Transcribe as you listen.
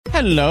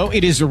Hello,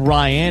 it is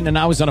Ryan, and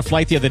I was on a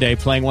flight the other day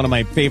playing one of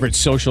my favorite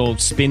social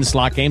spin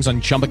slot games on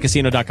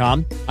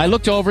ChumbaCasino.com. I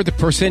looked over at the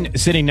person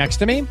sitting next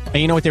to me, and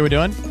you know what they were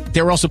doing?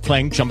 They were also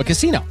playing Chumba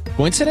Casino.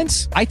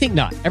 Coincidence? I think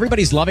not.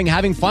 Everybody's loving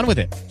having fun with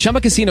it.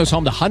 Chumba Casino is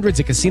home to hundreds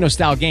of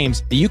casino-style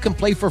games that you can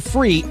play for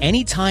free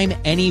anytime,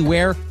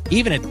 anywhere,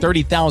 even at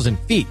 30,000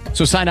 feet.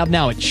 So sign up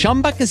now at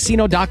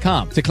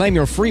ChumbaCasino.com to claim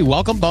your free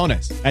welcome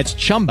bonus. That's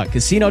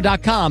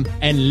ChumbaCasino.com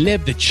and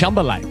live the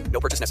Chumba life.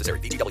 No purchase necessary.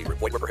 VGW.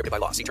 Void where prohibited by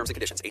law. See terms and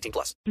conditions. 18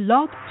 plus.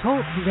 Blog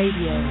Talk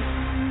Radio.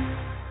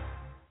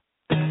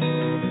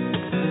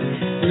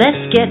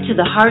 Let's get to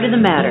the heart of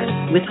the matter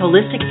with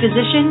holistic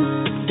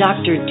physician,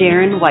 Dr.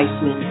 Darren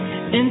Weissman.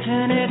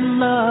 Infinite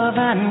love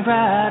and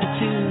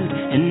gratitude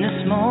in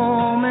this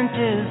moment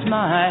is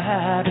my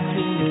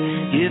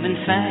attitude. Giving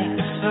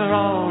thanks for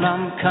all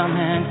I'm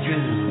coming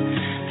through,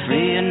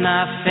 freeing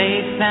my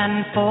faith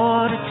and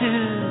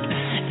fortitude.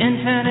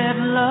 Infinite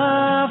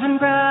love and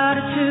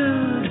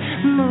gratitude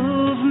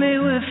move me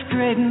with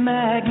great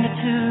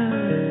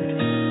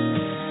magnitude.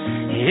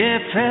 Yeah,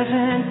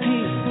 present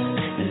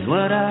peace is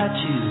what I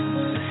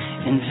choose.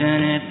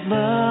 Infinite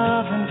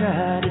love and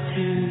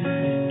gratitude.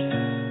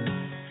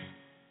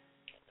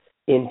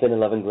 Infinite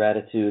love and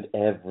gratitude,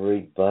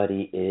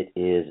 everybody. It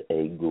is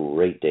a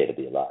great day to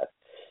be alive.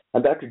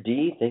 I'm Dr.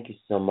 D. Thank you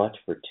so much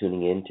for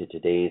tuning in to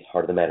today's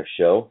Heart of the Matter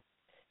show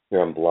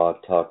here on Blog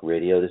Talk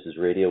Radio. This is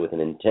radio with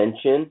an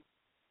intention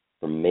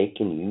for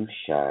making you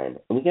shine.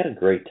 And we got a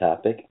great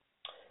topic,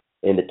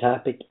 and the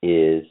topic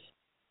is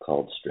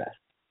called stress.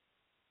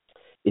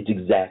 It's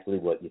exactly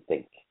what you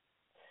think.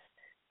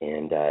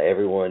 And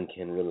everyone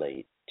can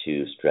relate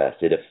to stress.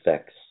 It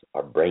affects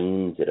our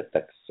brains, it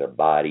affects our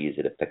bodies,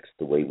 it affects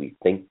the way we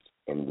think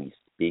and we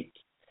speak.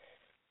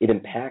 It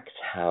impacts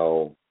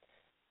how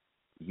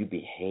you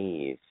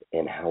behave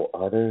and how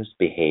others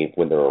behave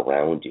when they're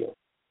around you.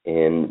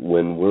 And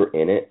when we're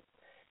in it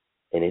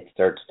and it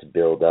starts to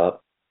build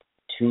up,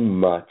 too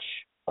much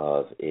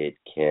of it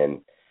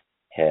can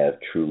have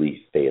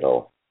truly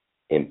fatal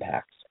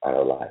impacts on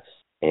our lives.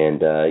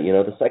 And,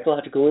 the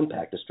psychological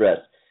impact of stress,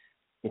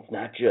 it's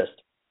not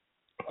just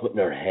putting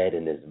our head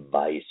in this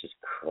vice, just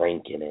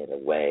cranking it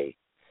away.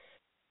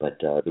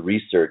 But the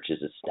research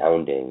is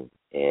astounding,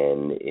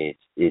 and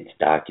it's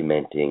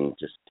documenting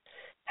just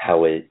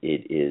how it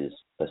is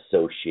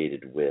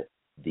associated with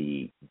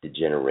the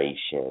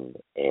degeneration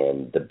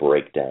and the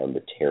breakdown,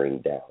 the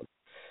tearing down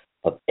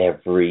of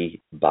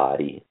every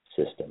body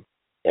system,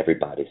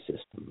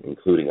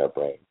 including our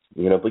brains.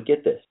 But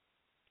get this,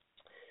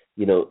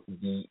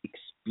 the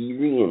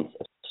experience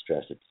of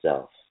stress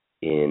itself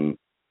in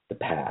the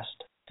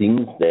past,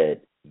 things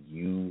that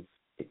you've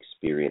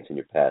experienced in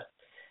your past,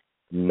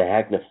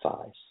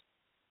 magnifies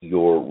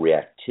your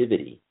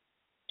reactivity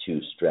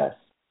to stress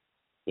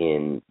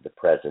in the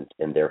present,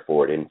 and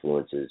therefore it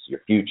influences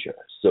your future.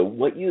 So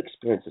what you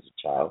experience as a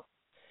child,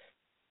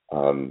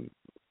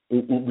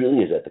 it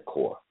really is at the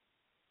core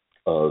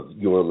of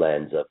your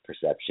lens of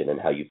perception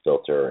and how you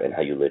filter and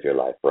how you live your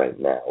life right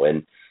now.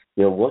 And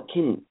what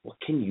can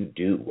you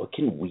do? What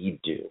can we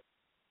do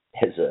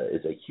as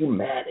a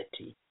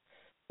humanity,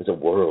 as a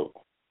world,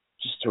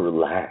 just to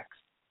relax?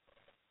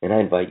 And I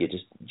invite you,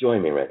 just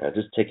join me right now.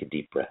 Just take a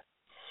deep breath.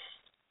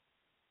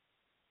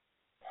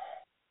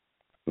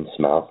 And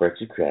smile for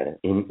extra credit.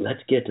 And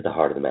let's get to the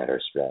heart of the matter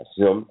of stress.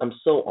 I'm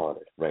so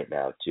honored right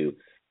now to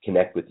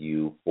connect with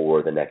you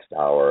for the next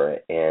hour.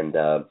 And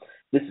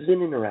this is an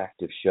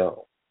interactive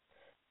show.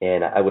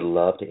 And I would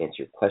love to answer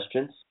your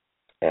questions.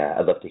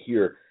 I'd love to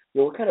hear,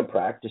 what kind of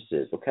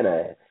practices, what kind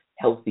of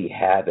healthy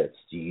habits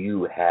do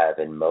you have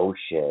in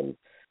motion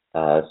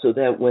so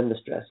that when the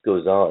stress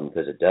goes on,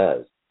 because it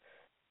does,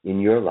 in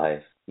your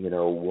life,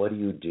 what do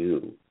you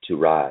do to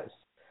rise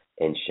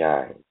and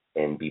shine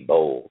and be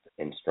bold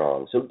and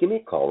strong? So give me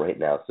a call right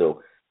now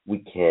so we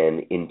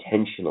can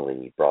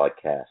intentionally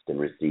broadcast and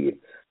receive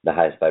the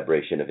highest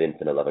vibration of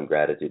infinite love and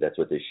gratitude. That's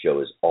what this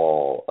show is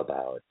all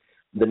about.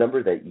 The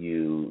number that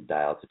you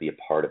dial to be a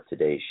part of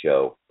today's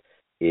show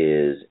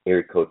is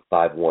area code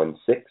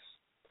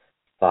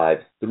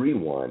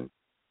 516-531-9623.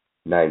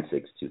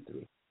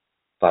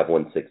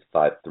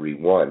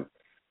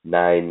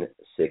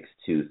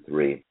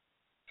 516-531-9623.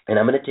 And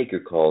I'm going to take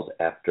your calls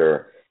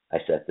after I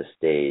set the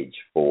stage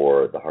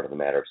for the heart of the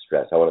matter of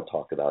stress. I want to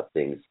talk about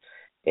things,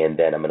 and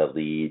then I'm going to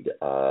lead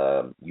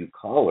you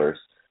callers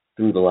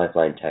through the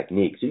LifeLine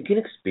technique so you can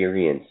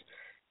experience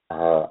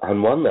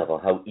on one level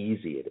how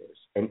easy it is,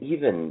 and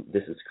even,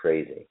 this is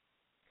crazy,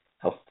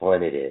 how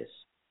fun it is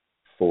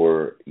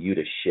for you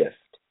to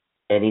shift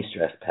any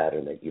stress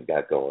pattern that you've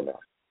got going on.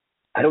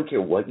 I don't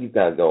care what you've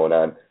got going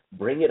on,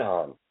 bring it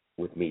on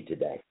with me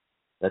today.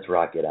 Let's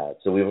rock it out.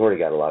 So we've already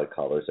got a lot of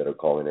callers that are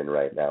calling in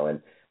right now,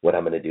 and what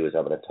I'm going to do is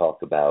I'm going to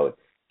talk about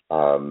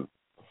what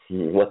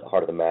the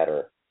heart of the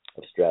matter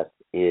of stress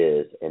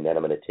is, and then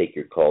I'm going to take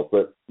your calls.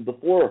 But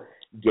before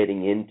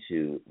getting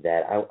into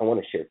that, I want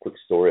to share a quick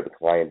story of a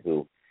client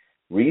who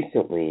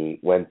recently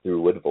went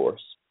through a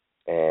divorce,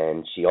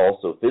 and she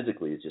also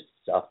physically is just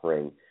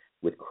suffering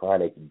with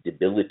chronic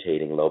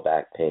debilitating low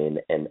back pain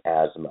and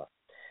asthma.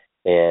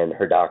 And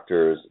her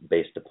doctors,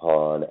 based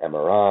upon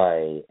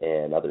MRI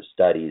and other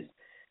studies,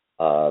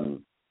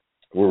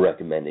 were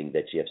recommending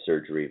that she have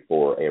surgery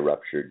for a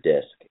ruptured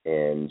disc.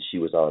 And she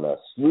was on a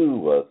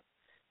slew of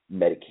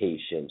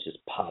medications, just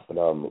popping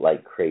them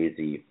like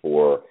crazy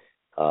for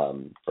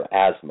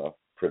asthma,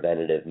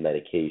 preventative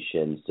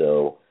medication,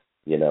 so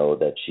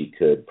that she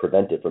could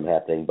prevent it from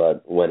happening.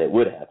 But when it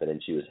would happen,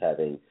 and she was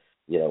having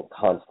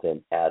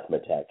constant asthma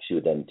attacks, she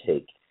would then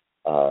take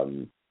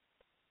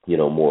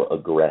more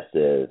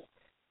aggressive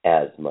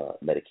asthma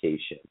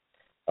medication.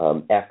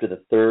 After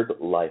the third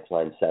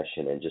LifeLine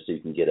session, and just so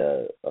you can get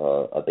a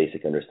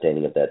basic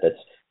understanding of that, that's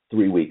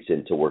 3 weeks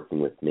into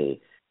working with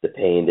me. The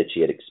pain that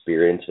she had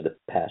experienced for the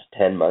past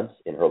 10 months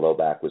in her low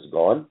back was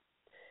gone,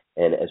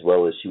 and as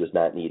well as she was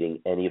not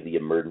needing any of the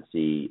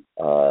emergency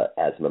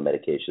asthma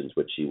medications,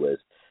 which she was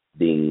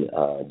being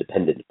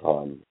dependent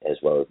upon, as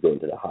well as going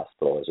to the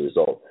hospital as a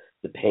result.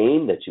 The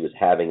pain that she was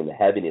having and the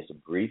heaviness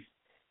of grief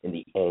and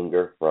the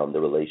anger from the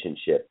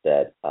relationship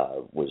that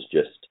was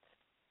just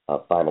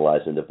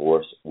finalized in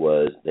divorce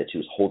was that she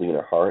was holding in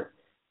her heart,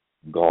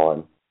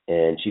 gone,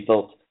 and she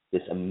felt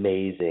this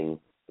amazing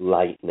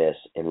lightness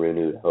and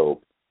renewed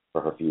hope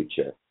for her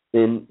future.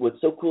 And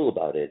what's so cool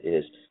about it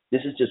is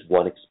this is just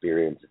one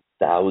experience of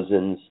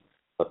thousands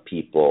of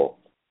people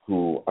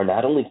who are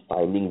not only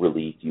finding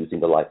relief using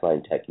the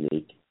LifeLine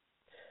technique,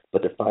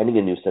 but they're finding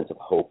a new sense of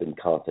hope and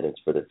confidence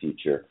for their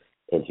future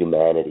and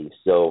humanity.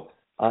 So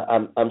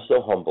I'm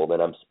so humbled,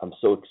 and I'm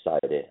so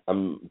excited.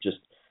 I'm just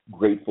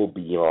grateful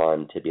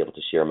beyond to be able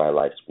to share my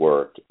life's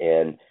work.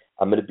 And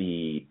I'm going to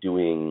be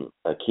doing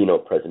a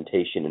keynote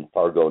presentation in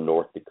Fargo,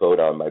 North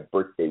Dakota on my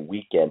birthday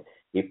weekend,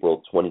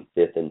 April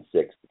 25th and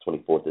 6th. The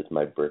 24th is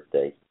my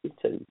birthday.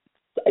 It's an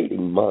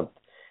exciting month.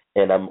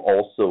 And I'm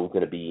also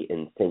going to be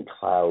in St.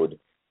 Cloud,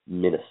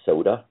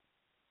 Minnesota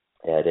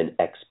at an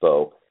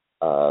expo.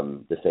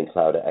 The St.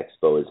 Cloud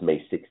Expo is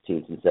May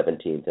 16th and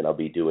 17th, and I'll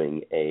be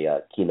doing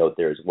a keynote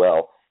there as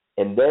well.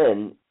 And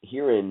then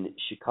here in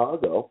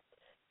Chicago,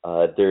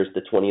 there's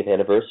the 20th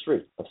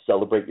anniversary of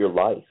Celebrate Your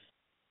Life.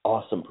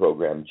 Awesome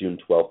program, June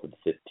 12th and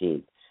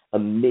 15th.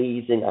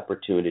 Amazing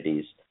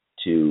opportunities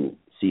to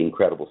see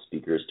incredible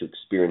speakers, to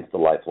experience the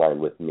LifeLine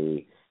with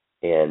me,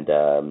 and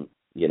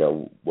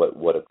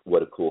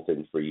what a cool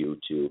thing for you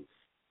to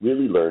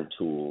really learn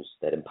tools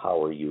that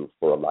empower you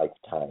for a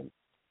lifetime.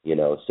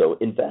 So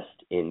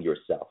invest in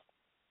yourself.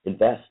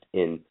 Invest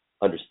in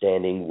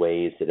understanding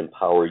ways that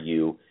empower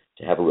you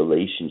to have a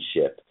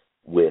relationship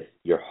with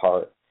your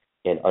heart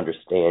and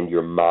understand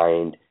your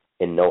mind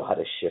and know how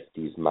to shift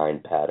these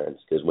mind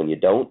patterns. Because when you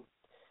don't,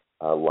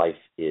 life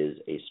is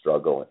a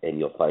struggle, and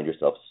you'll find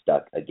yourself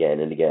stuck again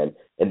and again.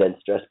 And then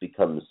stress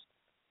becomes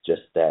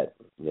just that,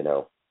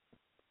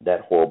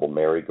 that horrible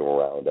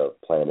merry-go-round of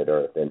planet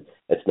Earth. And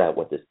it's not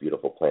what this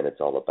beautiful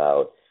planet's all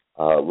about.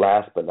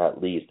 Last but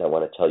not least, I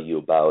want to tell you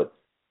about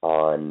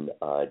on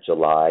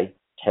July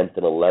 10th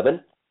and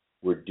 11th,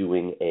 we're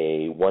doing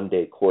a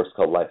one-day course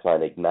called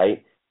LifeLine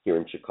Ignite here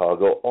in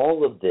Chicago.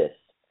 All of this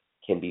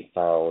can be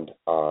found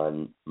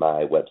on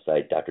my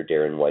website,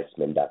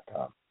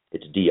 drdarrenweissman.com.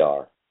 It's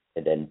DR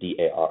and then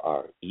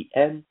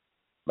DARREN,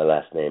 my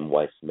last name,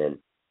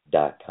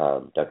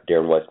 Weissman.com,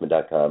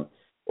 drdarrenweissman.com,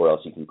 or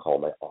else you can call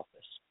my office.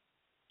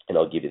 And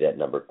I'll give you that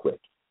number quick,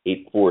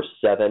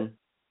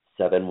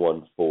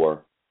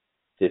 847-714-1531,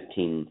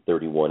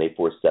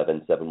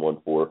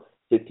 847-714-1531,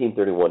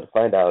 to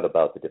find out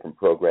about the different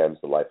programs,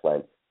 the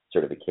LifeLine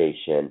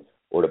certification,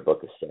 or to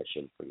book a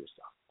session for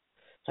yourself.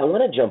 So I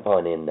want to jump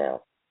on in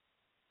now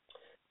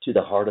to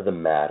the heart of the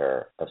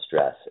matter of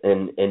stress.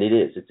 And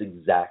it's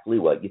exactly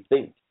what you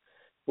think.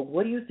 But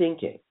what are you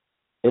thinking?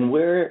 And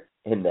where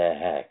in the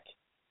heck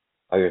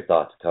are your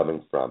thoughts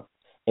coming from?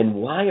 And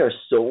why are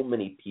so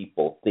many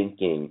people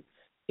thinking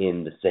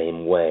in the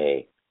same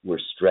way where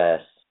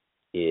stress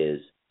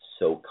is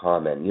so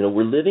common?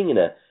 We're living in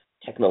a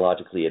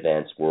technologically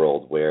advanced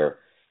world where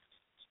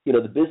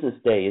the business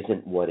day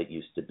isn't what it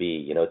used to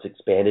be. It's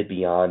expanded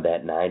beyond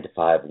that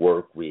 9-to-5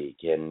 work week.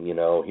 And,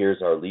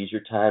 here's our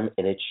leisure time,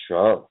 and it's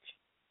shrunk.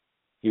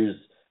 Here's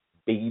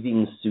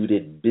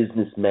bathing-suited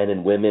businessmen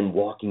and women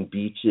walking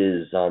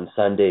beaches on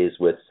Sundays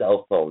with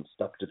cell phones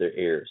stuck to their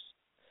ears.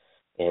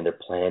 And they're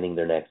planning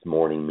their next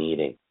morning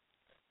meeting.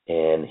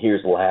 And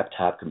here's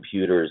laptop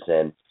computers,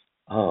 and,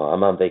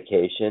 I'm on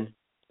vacation.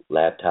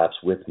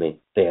 Laptops with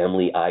me.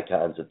 Family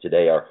icons of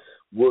today are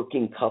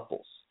working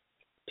couples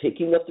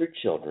picking up their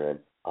children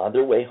on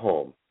their way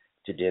home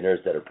to dinners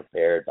that are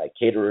prepared by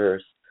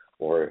caterers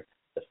or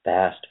the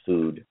fast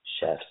food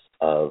chefs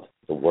of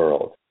the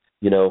world.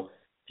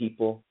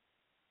 People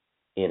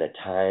in a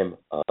time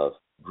of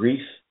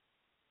grief,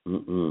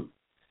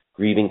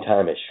 grieving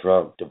time has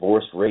shrunk.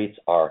 Divorce rates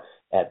are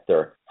at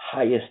their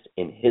highest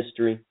in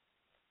history,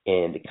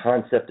 and the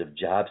concept of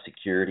job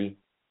security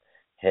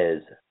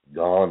has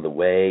gone the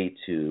way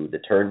to the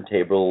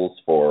turntables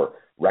for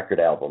record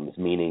albums,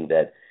 meaning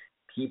that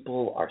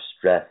people are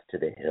stressed to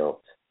the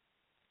hilt.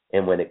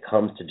 And when it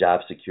comes to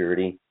job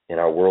security in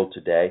our world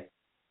today,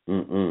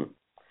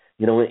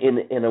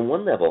 And on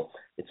one level,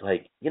 it's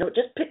like,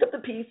 just pick up the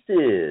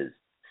pieces,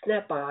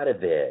 snap out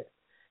of it.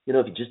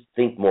 If you just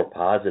think more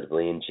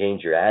positively and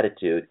change your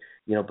attitude,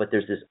 but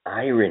there's this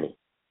irony.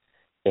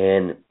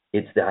 And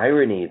it's the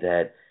irony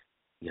that,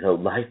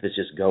 life is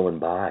just going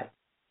by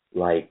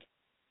like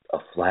a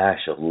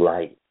flash of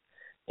light.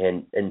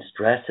 And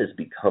stress has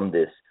become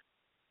this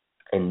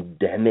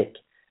endemic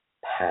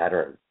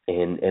pattern.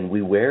 And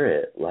we wear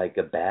it like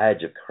a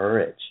badge of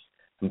courage.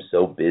 I'm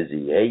so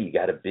busy. Hey, you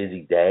got a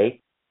busy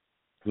day?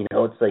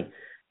 It's like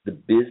the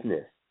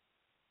business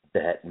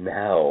that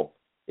now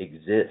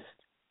exists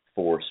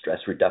for stress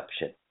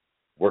reduction,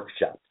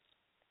 workshops,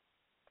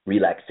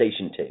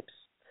 relaxation tapes,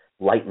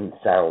 light and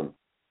sound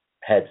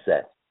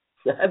headsets.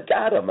 I've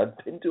got them. I've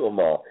been to them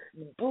all.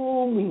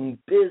 Booming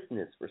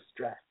business for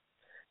stress.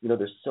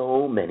 There's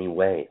so many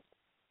ways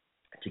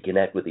to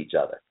connect with each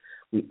other.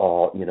 We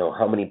all,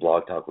 how many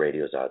blog talk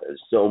radios are there?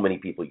 There's so many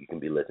people you can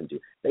be listening to.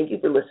 Thank you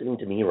for listening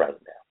to me right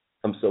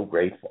now. I'm so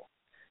grateful.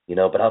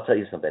 But I'll tell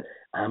you something.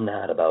 I'm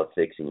not about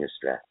fixing your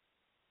stress.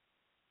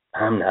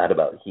 I'm not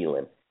about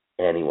healing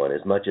anyone.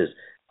 As much as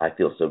I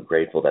feel so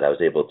grateful that I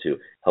was able to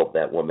help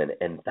that woman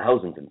and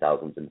thousands and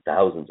thousands and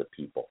thousands of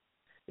people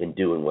in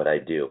doing what I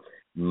do,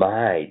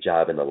 my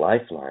job in the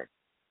LifeLine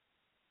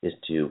is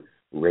to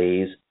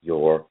raise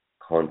your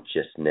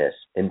consciousness.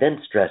 And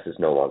then stress is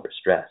no longer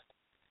stressed.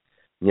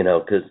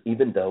 Because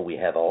even though we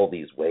have all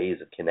these ways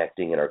of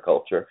connecting in our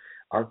culture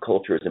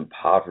is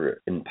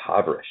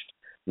impoverished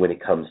when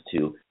it comes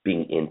to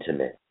being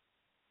intimate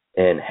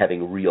and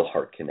having real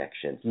heart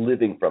connections,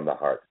 living from the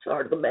heart. It's the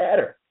heart of the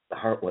matter. The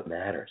heart what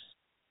matters.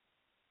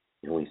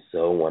 We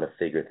so want to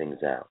figure things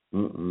out.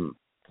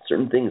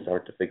 Certain things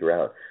aren't to figure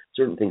out.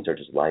 Certain things are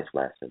just life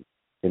lessons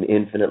and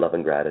infinite love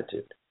and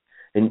gratitude.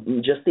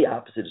 And just the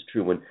opposite is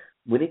true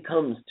when it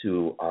comes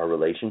to our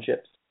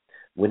relationships,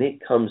 when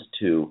it comes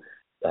to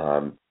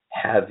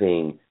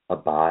having a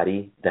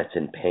body that's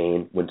in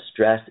pain, when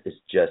stress is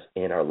just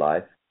in our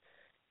life,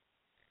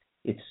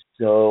 it's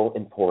so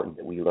important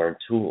that we learn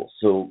tools.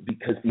 So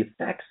because the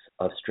effects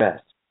of stress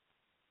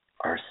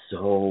are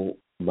so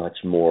much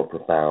more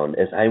profound.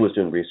 As I was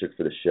doing research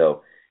for the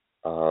show,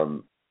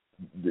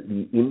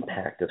 the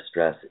impact of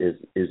stress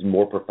is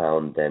more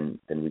profound than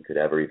we could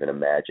ever even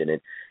imagine.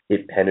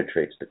 It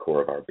penetrates the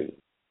core of our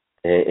being.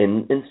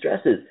 And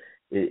stress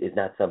is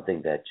not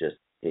something that just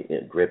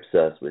it grips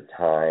us with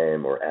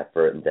time or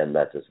effort and then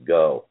lets us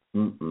go.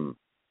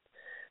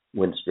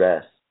 When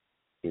stress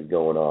is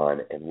going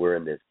on and we're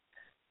in this,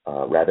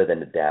 rather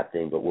than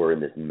adapting, but we're in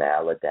this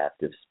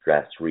maladaptive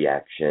stress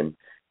reaction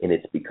and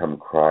it's become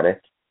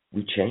chronic,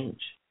 we change.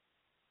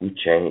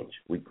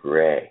 We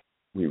gray.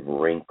 We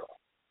wrinkle.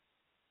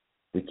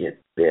 We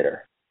get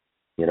bitter.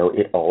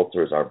 It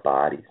alters our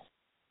bodies.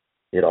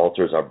 It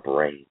alters our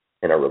brain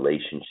and our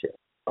relationship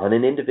on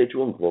an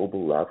individual and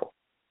global level.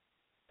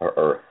 Our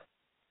Earth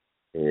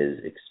is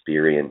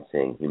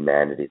experiencing,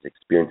 humanity is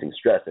experiencing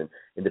stress. And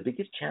the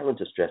biggest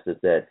challenge of stress is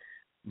that,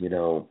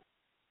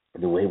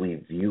 the way we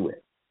view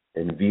it,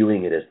 and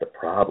viewing it as the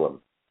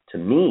problem, to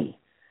me,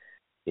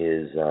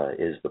 is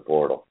the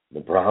portal.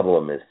 The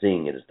problem is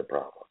seeing it as the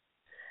problem.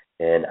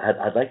 And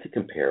I'd like to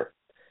compare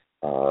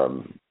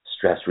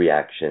stress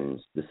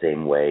reactions the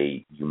same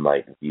way you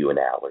might view an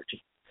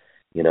allergy.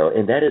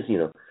 And that is,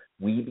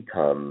 we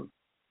become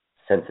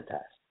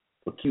sensitized,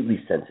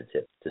 acutely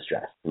sensitive to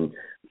stress. And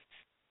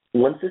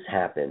once this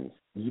happens,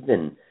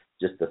 even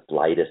just the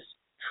slightest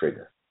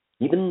trigger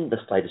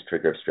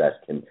of stress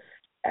can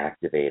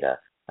activate a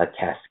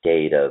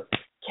cascade of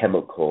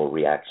chemical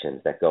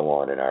reactions that go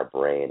on in our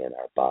brain and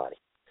our body.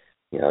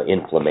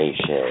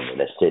 Inflammation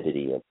and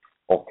acidity and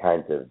all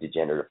kinds of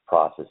degenerative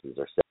processes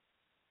are set.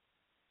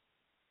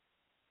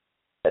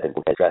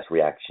 That stress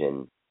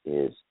reaction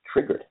is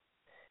triggered.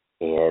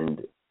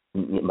 And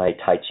my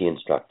Tai Chi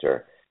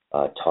instructor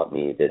taught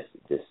me this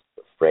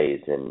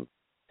phrase, and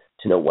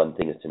to know one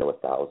thing is to know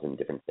 1,000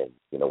 different things.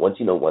 Once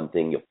you know one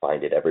thing, you'll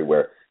find it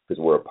everywhere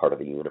because we're a part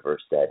of a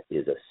universe that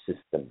is a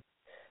system,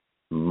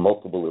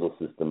 multiple little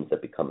systems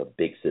that become a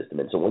big system.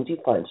 And so once you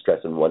find stress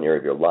in one area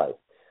of your life,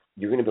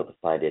 you're going to be able to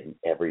find it in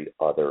every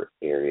other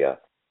area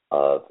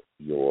of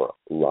your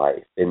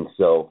life. And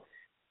so,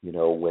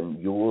 when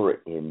you're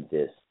in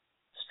this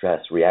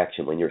stress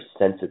reaction, when you're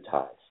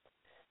sensitized,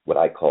 what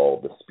I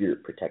call the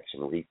spirit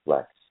protection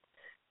reflex,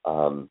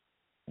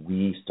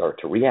 we start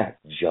to react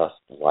just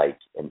like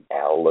an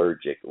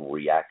allergic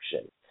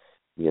reaction.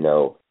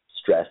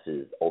 Stress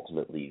is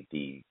ultimately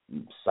the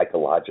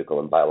psychological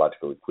and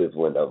biological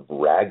equivalent of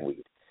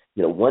ragweed.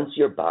 Once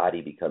your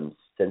body becomes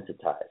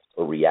sensitized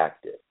or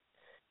reactive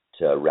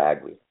to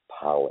ragweed,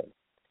 pollen,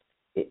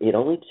 it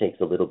only takes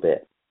a little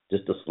bit,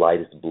 just the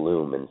slightest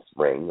bloom in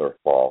spring or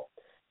fall,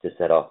 to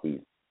set off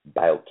these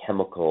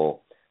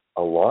biochemical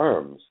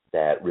alarms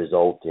that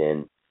result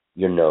in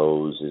your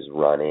nose is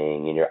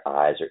running and your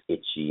eyes are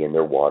itchy and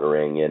they're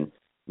watering and,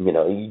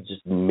 you're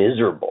just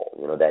miserable,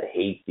 that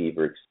hay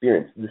fever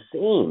experience. The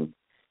same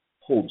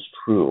holds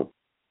true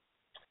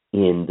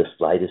in the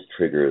slightest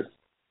triggers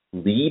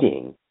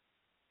leading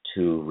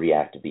to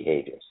reactive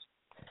behaviors.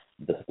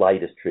 the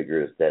slightest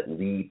triggers that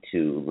lead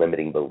to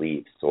limiting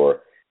beliefs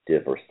or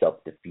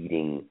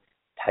self-defeating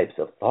types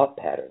of thought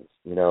patterns.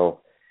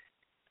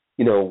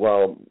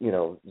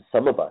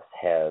 Some of us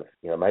have,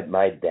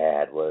 my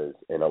dad was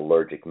an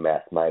allergic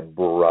mess. My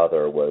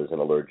brother was an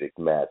allergic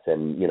mess.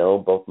 And,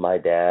 both my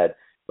dad,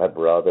 my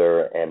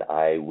brother, and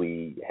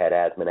we had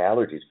asthma and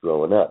allergies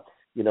growing up.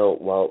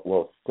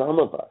 While some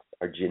of us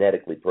are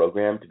genetically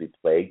programmed to be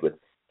plagued with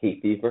hay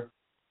fever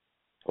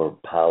or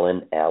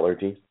pollen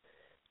allergies,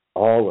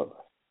 all of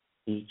us,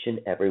 each and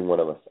every one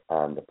of us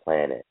on the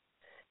planet,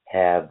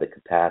 have the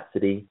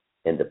capacity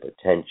and the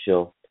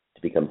potential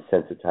to become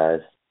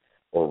sensitized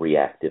or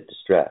reactive to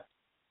stress.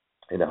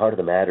 And the heart of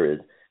the matter is,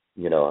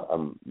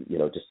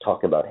 just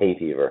talking about hay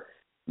fever,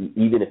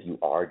 even if you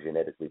are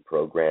genetically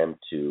programmed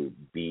to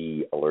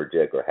be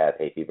allergic or have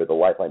hay fever, the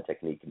LifeLine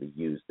technique can be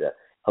used to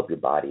help your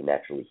body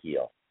naturally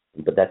heal.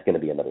 But that's going to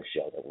be another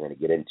show that we're going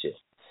to get into.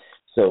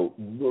 So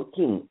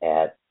looking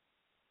at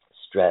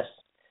stress,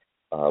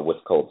 what's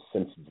called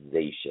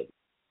sensitization,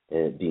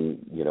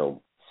 being,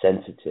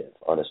 sensitive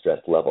on a stress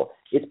level,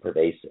 it's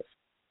pervasive.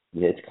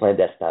 It's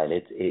clandestine.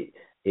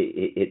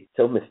 It's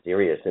so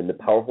mysterious. And the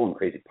powerful and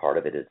crazy part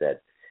of it is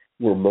that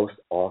we're most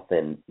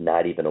often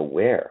not even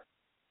aware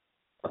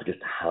of just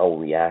how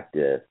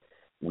reactive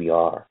we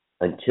are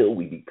until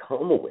we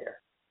become aware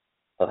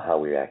of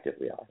how reactive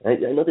we are. I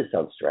know this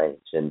sounds strange,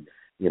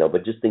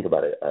 but just think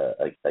about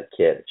a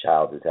kid, a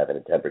child who's having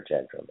a temper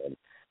tantrum. And,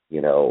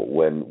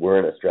 when we're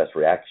in a stress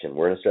reaction,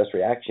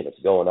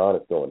 It's going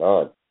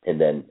on.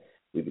 And then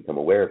we become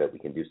aware of it. We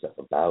can do stuff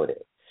about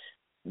it.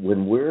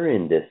 When we're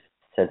in this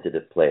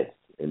sensitive place,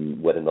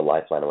 and what in the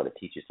LifeLine, I want to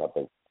teach you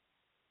something.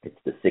 It's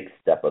the 6th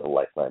step of the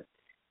LifeLine.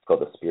 It's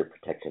called the spirit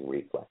protection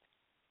reflex.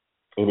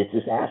 And it's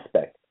this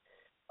aspect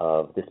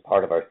of this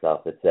part of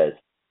ourselves that says,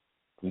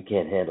 you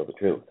can't handle the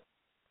truth.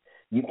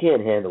 You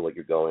can't handle what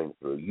you're going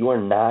through. You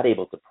are not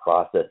able to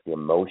process the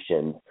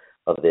emotions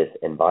of this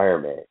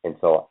environment. And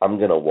so I'm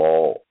going to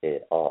wall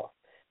it off.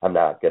 I'm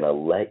not going to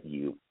let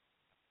you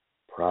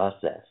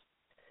process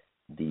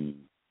the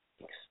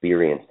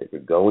experience that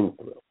you're going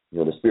through.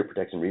 The spirit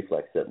protection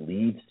reflex that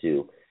leads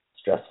to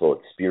stressful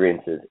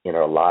experiences in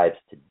our lives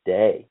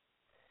today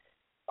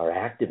are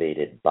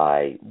activated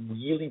by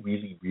really,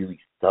 really, really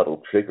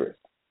subtle triggers.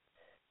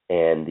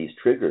 And these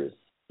triggers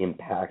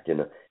impact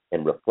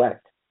and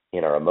reflect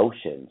in our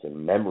emotions and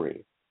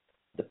memories,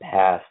 the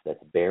past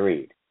that's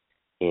buried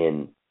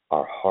in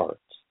our hearts,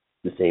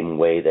 the same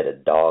way that a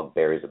dog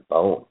buries a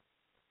bone.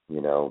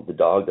 The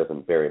dog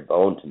doesn't bury a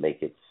bone to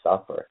make it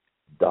suffer.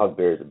 The dog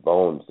buries a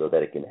bone so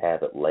that it can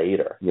have it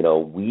later.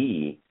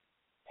 We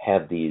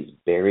have these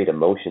buried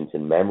emotions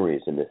and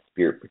memories in the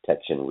spirit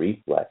protection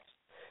reflex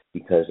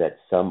because at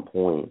some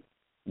point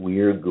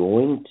we're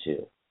going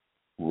to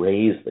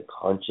raise the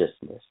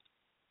consciousness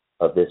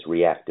of this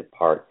reactive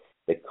part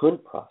that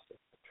couldn't process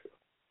the truth,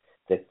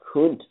 that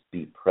couldn't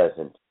be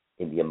present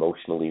in the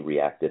emotionally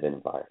reactive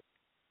environment.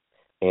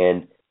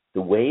 And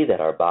the way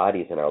that our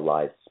bodies and our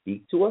lives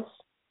speak to us,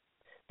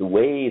 the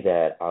way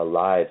that our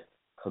lives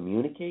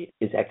communicate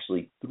is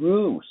actually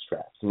through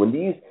stress. When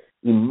these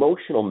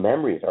emotional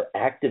memories are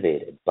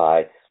activated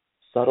by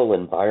subtle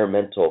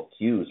environmental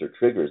cues or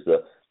triggers,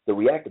 the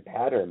reactive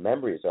pattern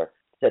memories are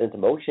set into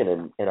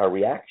motion, and our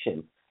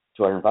reaction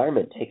to our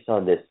environment takes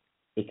on this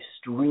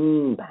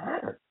extreme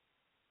pattern.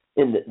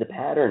 And the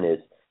pattern is,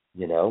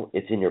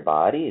 it's in your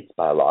body, it's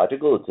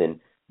biological, it's in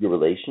your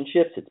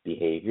relationships, it's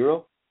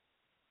behavioral,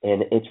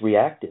 and it's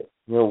reactive.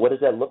 What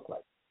does that look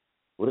like?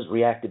 What does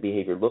reactive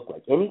behavior look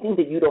like? Anything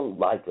that you don't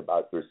like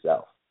about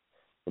yourself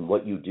and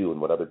what you do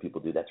and what other people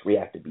do, that's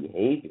reactive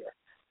behavior.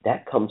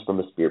 That comes from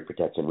the spirit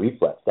protection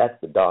reflex. That's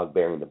the dog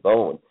bearing the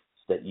bone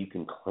so that you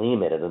can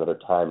claim it at another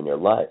time in your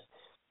life.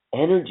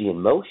 Energy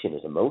and motion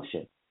is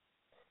emotion.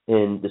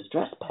 And the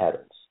stress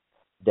patterns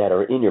that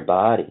are in your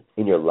body,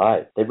 in your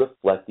life, they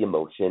reflect the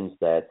emotions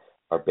that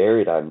are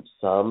buried on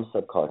some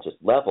subconscious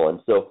level.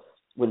 And so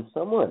when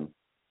someone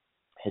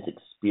has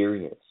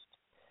experienced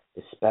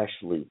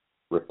especially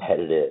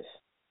repetitive,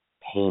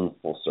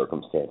 painful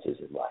circumstances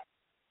in life,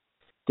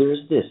 there's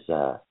this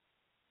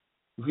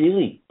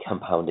really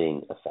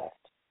compounding effect.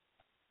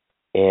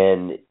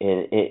 And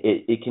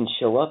it can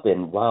show up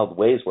in wild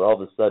ways where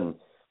all of a sudden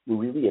we're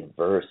really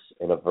averse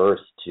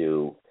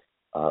to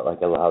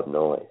like a loud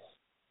noise,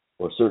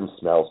 or certain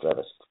smells drive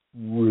us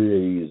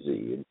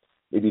crazy, and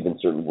maybe even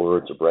certain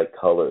words or bright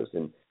colors.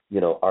 And,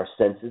 our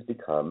senses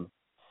become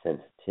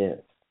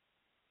sensitive.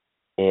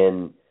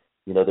 And,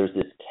 there's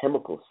this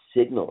chemical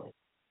signaling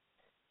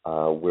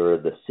where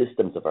the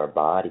systems of our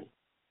body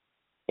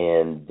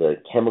and the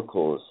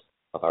chemicals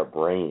of our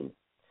brain,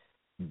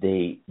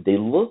 they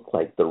look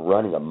like they're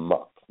running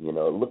amok. It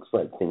looks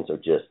like things are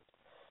just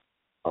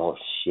all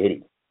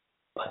shitty,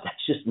 but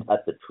that's just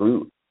not the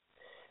truth.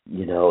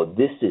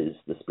 This is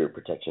the spirit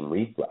protection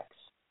reflex.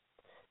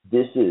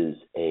 This is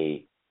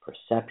a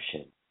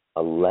perception,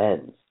 a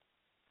lens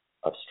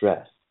of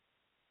stress.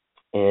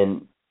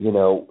 And,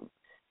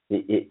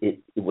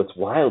 what's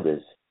wild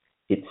is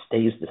it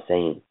stays the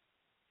same.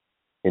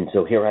 And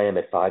so here I am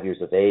at 5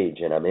 years of age,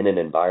 and I'm in an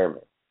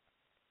environment,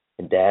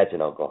 and Dad's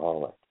an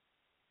alcoholic,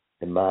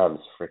 and Mom's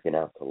freaking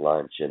out to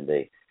lunch, and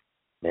they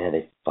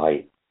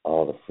fight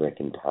all the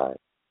freaking time.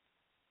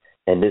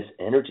 And this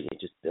energy, it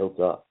just builds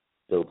up.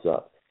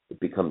 It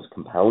becomes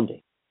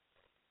compounding.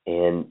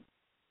 And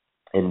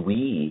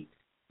we,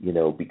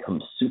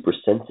 become super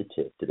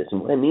sensitive to this.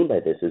 And what I mean by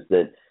this is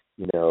that,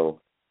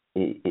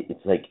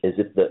 it's like as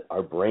if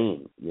our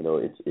brain,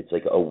 it's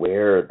like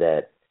aware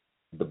that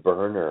the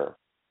burner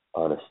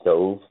on a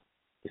stove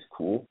is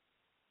cool,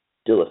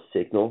 still a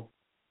signal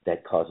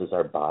that causes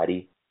our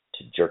body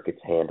to jerk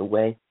its hand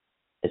away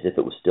as if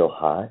it was still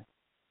hot.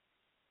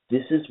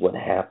 This is what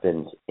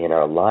happens in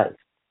our life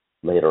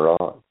later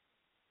on.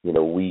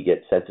 We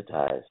get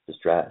sensitized to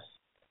stress.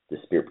 The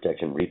spirit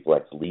protection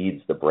reflex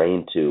leads the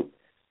brain to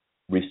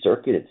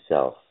recircuit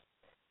itself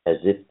as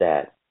if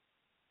that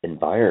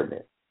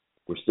environment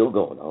were still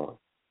going on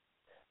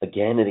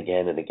again and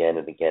again and again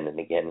and again and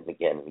again and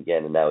again and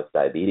again. And now it's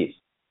diabetes.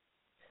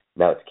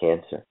 Now it's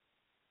cancer.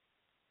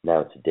 Now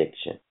it's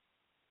addiction.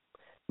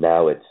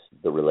 Now it's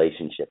the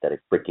relationship that I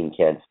freaking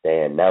can't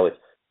stand. Now it's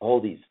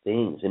all these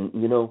things. And,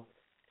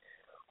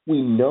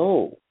 we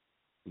know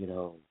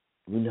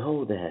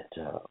that,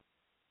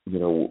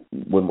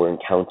 when we're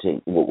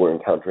encountering, what we're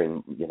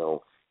encountering,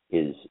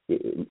 is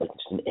like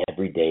just an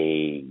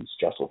everyday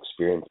stressful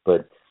experience.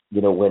 But,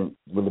 when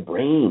the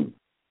brain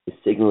is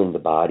signaling the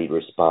body to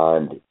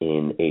respond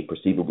in a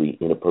perceivably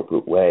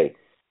inappropriate way,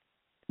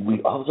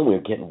 all of a sudden we're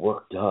getting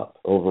worked up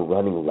over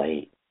running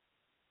late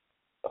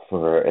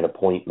for an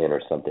appointment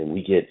or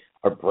something.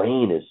 Our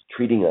brain is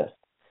treating us,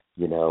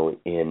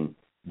 in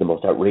the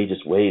most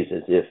outrageous ways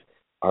as if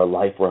our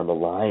life were on the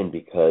line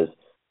because,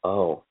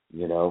 I'm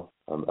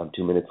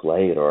 2 minutes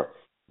late, or,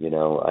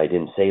 I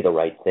didn't say the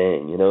right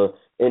thing,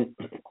 and,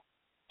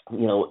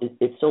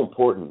 it's so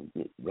important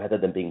rather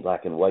than being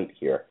black and white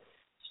here.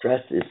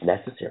 Stress is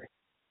necessary,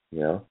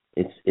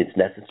 it's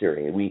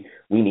necessary. And we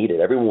need it.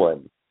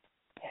 Everyone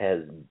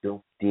has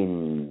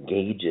built-in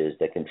gauges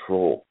that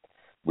control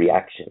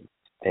reaction.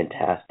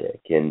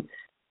 Fantastic. And,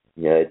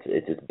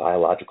 it's this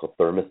biological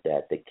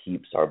thermostat that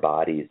keeps our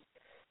bodies,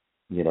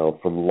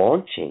 from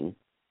launching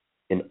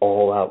an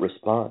all-out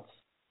response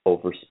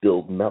over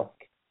spilled milk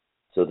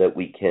so that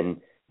we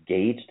can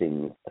gauge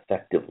things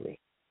effectively.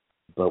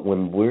 But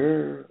when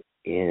we're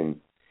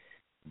in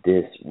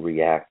this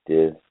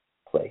reactive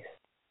place,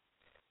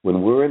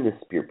 when we're in this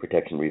spirit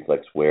protection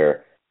reflex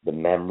where the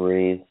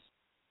memories,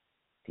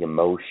 the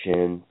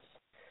emotions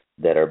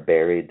that are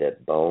buried,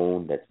 that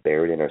bone that's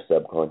buried in our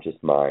subconscious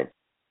mind,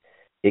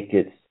 it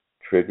gets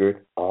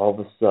triggered. All of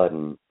a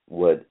sudden,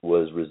 what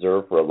was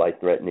reserved for a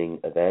life-threatening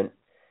event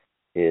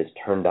is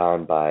turned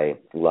on by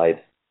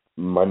life's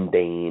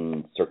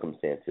mundane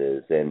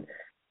circumstances. And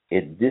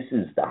this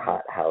is the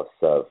hothouse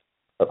of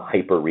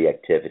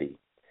hyperreactivity.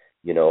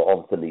 All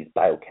of a sudden these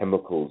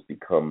biochemicals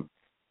become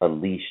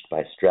unleashed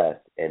by stress,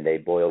 and they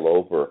boil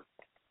over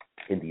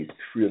in these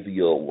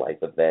trivial life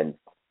events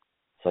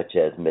such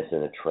as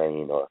missing a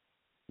train or,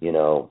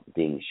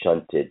 being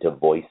shunted to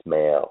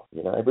voicemail.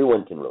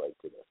 Everyone can relate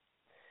to this.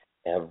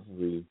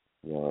 Everyone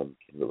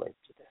can relate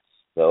to this.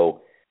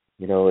 So,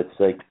 it's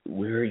like,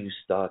 where are you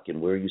stuck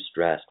and where are you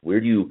stressed? Where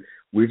do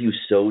you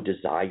so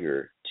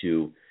desire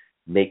to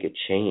make a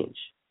change?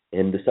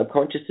 And the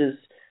subconscious is,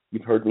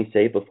 you've heard me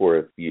say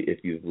before, if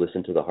you've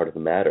listened to the Heart of the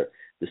Matter,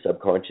 the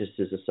subconscious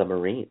is a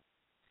submarine.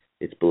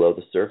 It's below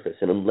the surface.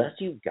 And unless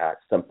you've got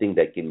something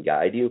that can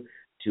guide you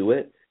to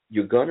it,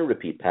 you're going to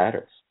repeat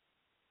patterns.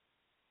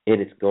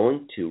 And it's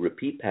going to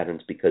repeat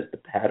patterns because the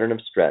pattern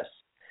of stress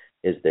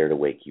is there to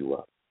wake you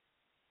up.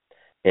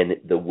 And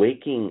the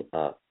waking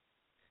up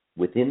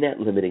within that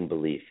limiting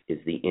belief is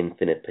the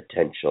infinite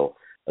potential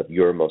of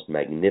your most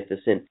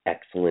magnificent,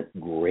 excellent,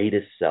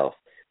 greatest self,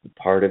 the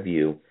part of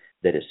you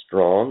that is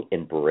strong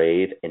and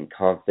brave and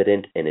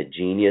confident and a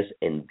genius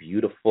and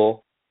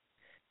beautiful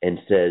and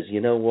says,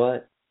 you know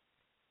what?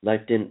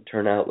 Life didn't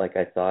turn out like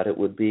I thought it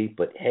would be,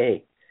 but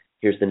hey,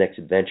 here's the next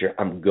adventure.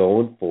 I'm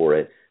going for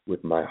it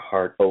with my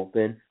heart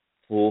open,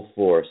 full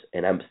force,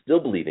 and I'm still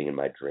believing in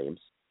my dreams.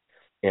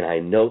 And I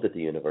know that the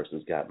universe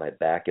has got my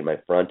back and my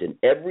front and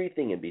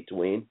everything in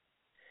between.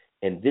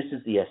 And this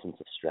is the essence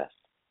of stress.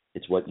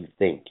 It's what you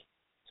think.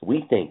 So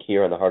we think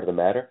here on the Heart of the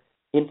Matter,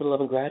 infinite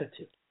love and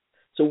gratitude.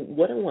 So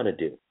what I want to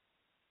do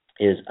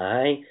is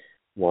I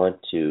want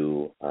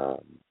to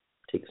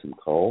take some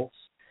calls,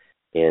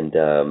 and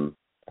I'm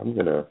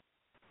going to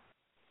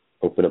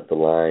open up the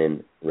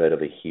line right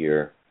over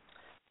here.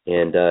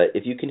 And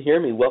if you can hear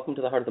me, welcome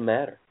to the Heart of the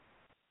Matter.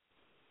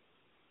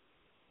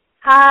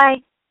 Hi.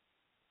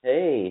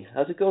 Hey,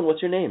 how's it going?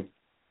 What's your name?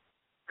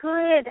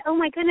 Good. Oh,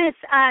 my goodness.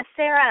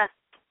 Sarah.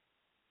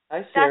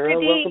 Hi, Sarah. Dr.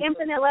 D, welcome.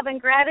 infinite love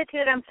and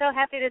gratitude. I'm so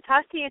happy to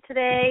talk to you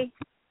today.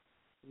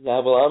 Yeah,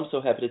 well, I'm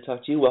so happy to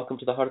talk to you. Welcome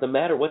to the Heart of the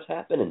Matter. What's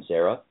happening,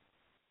 Sarah?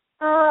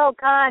 Oh,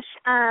 gosh.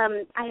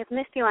 I have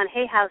missed you on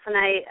Hay House, and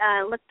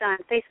I looked on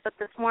Facebook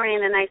this morning,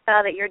 and I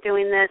saw that you're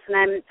doing this,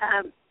 and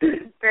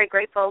I'm very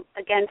grateful,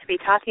 again, to be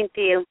talking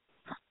to you.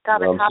 All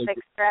the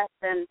topics, stress,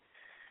 and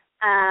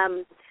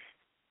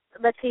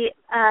let's see,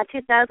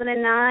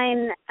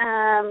 2009,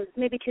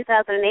 maybe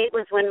 2008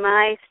 was when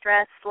my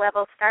stress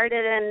level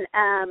started, and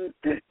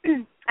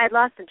I'd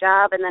lost a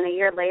job, and then a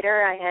year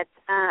later I had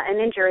an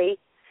injury,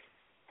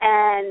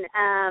 and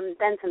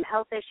then some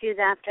health issues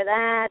after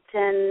that,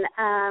 and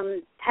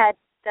had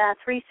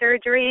 3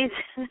 surgeries.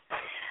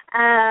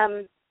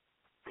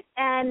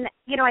 And,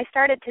 I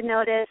started to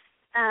notice,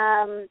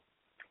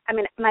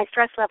 my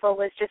stress level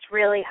was just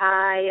really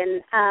high,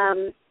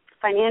 and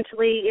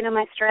financially,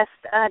 my stress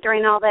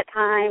during all that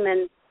time.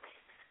 And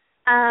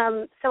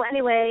so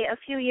anyway, a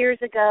few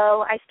years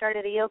ago, I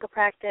started a yoga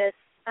practice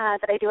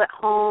that I do at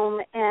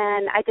home,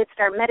 and I did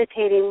start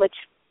meditating, which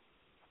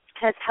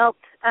has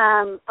helped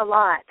a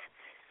lot.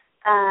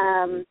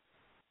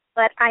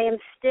 But I am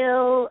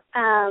still,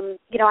 I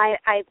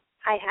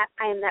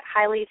am that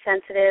highly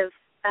sensitive.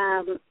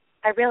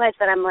 I realize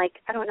that I'm like,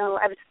 I don't know,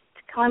 I was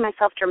calling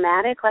myself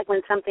dramatic, like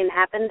when something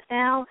happens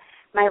now,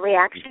 my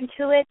reaction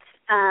to it,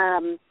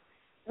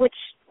 which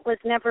was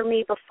never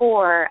me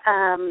before.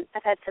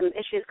 I've had some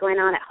issues going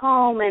on at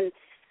home, and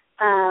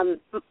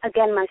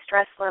again, my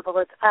stress level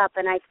is up,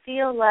 and I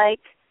feel like,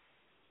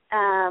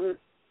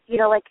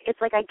 like it's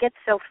like I get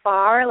so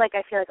far, like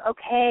I feel like,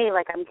 okay,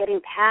 like I'm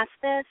getting past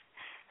this,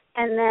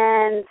 and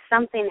then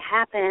something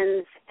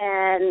happens,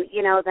 and,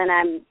 then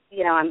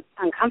I'm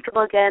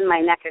uncomfortable again, my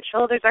neck and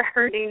shoulders are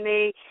hurting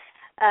me,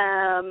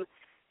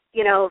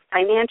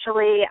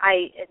 financially,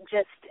 I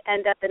just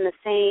end up in the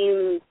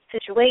same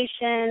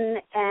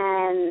situation,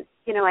 and,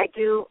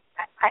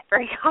 I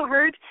very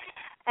hard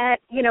at,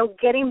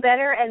 getting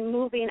better and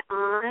moving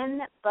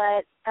on,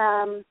 but,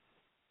 and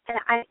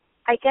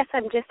I guess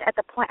I'm just at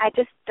the point, I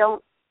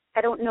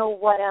don't know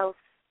what else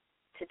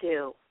to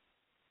do.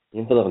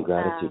 Infinite love and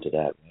gratitude to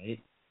that, right?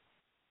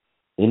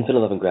 Infinite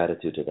love and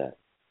gratitude to that.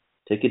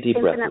 Take a deep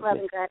breath. Infinite love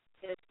and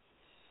gratitude.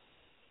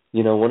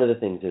 One of the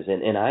things is,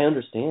 and I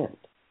understand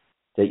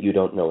that you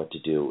don't know what to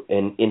do.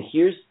 And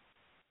here's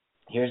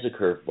a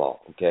curveball,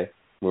 okay?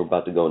 We're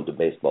about to go into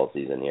baseball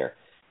season here.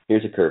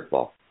 Here's a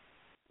curveball.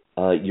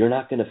 You're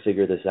not going to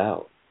figure this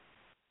out.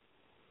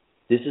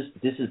 This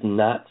is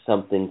not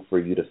something for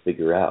you to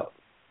figure out.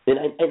 And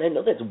I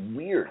know that's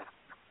weird.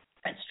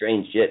 That's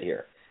strange shit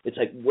here. It's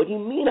like, what do you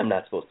mean I'm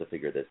not supposed to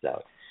figure this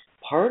out?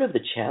 Part of the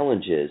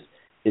challenge is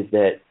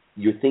that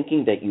you're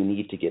thinking that you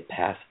need to get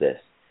past this.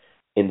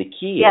 And the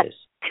key is,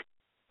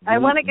 I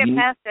want to get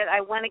past it.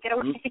 I want to get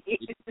away.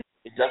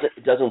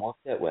 It doesn't work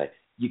that way.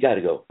 You got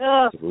to go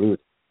through.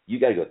 You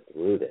got to go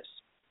through this.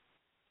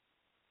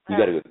 You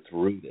got to go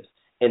through this.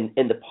 And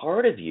the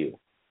part of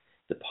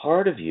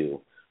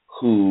you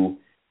who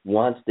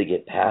wants to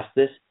get past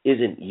this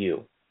isn't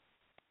you.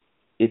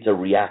 It's a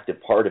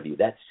reactive part of you.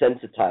 That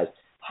sensitized,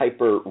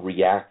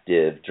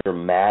 hyper-reactive,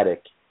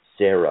 dramatic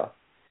Sarah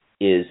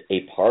is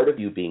a part of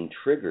you being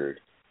triggered.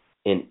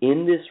 And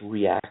in this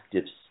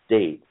reactive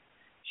state,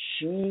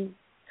 she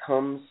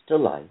comes to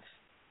life,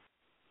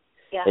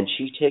 and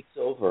she takes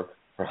over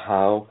for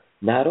how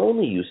not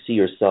only you see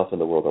yourself in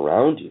the world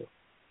around you,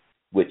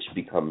 which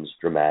becomes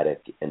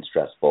dramatic and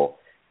stressful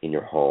in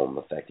your home,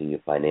 affecting you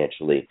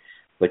financially,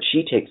 but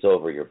she takes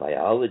over your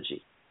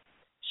biology.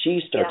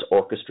 She starts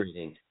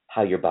orchestrating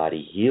how your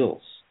body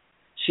heals.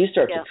 She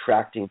starts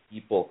attracting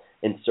people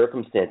and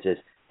circumstances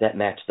that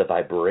match the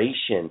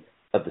vibration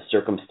of the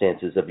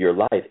circumstances of your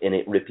life, and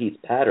it repeats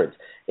patterns.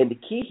 And the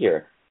key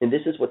here, and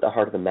this is what the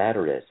heart of the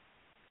matter is,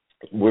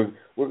 we're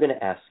going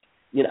to ask,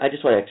 I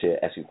just want to actually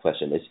ask you a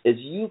question. As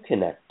you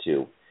connect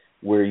to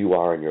where you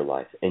are in your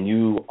life and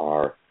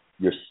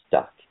you're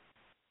stuck,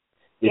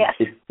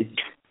 if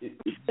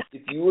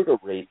you were to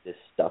rate this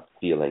stuck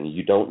feeling,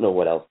 you don't know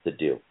what else to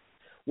do,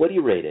 what do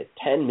you rate it?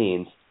 10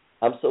 means,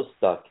 I'm so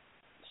stuck,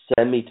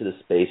 send me to the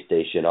space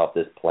station off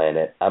this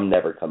planet. I'm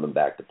never coming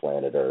back to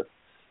planet Earth.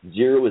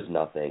 0 is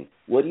nothing.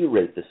 What do you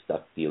rate the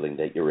stuck feeling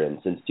that you're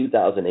in? Since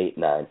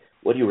 2008-9,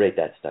 what do you rate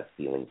that stuck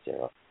feeling,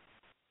 Sarah?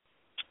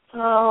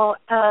 Oh,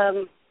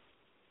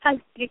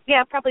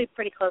 probably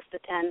pretty close to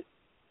 10.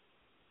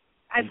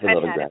 I've had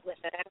it with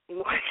it. I don't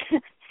know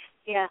more.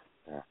 Yeah.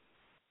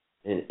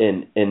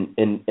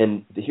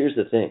 And here's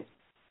the thing.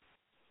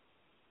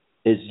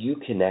 As you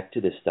connect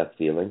to this stuck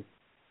feeling,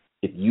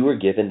 if you were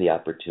given the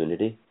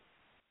opportunity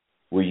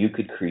where you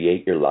could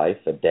create your life,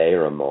 a day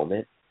or a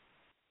moment,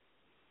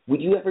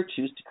 would you ever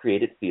choose to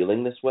create it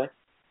feeling this way?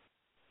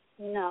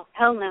 No.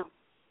 Hell no.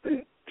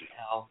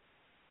 Hell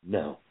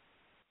no.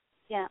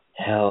 Yeah.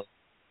 Hell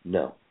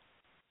no.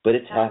 But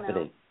it's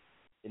happening. No.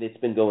 And it's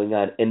been going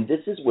on. And this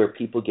is where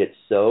people get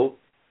so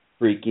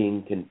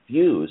freaking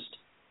confused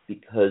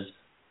because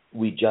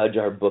we judge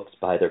our books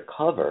by their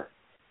cover.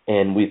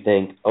 And we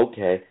think,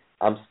 okay,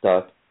 I'm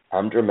stuck.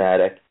 I'm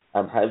dramatic.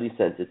 I'm highly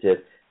sensitive.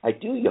 I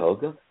do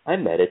yoga. I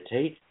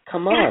meditate.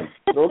 Come on.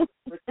 Throw the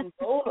freaking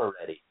bone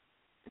already.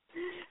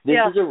 This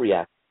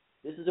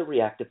is a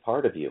reactive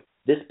part of you.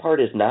 This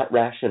part is not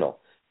rational.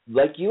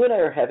 Like you and I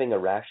are having a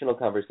rational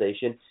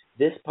conversation,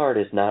 this part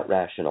is not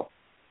rational.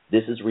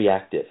 This is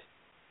reactive.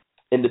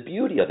 And the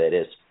beauty of it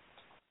is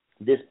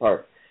this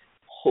part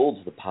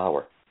holds the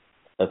power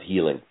of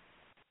healing.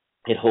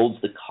 It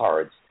holds the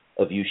cards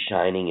of you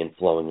shining and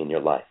flowing in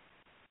your life.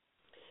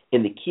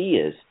 And the key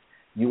is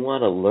you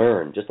want to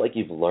learn, just like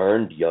you've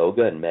learned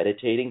yoga and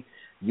meditating,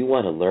 you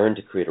want to learn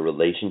to create a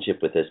relationship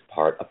with this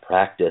part, a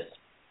practice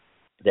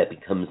that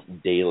becomes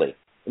daily.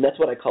 And that's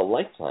what I call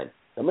LifeLine.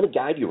 I'm going to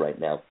guide you right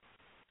now.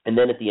 And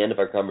then at the end of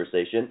our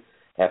conversation,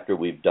 after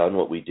we've done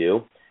what we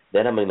do,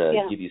 then I'm going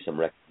to give you some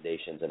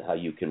recommendations on how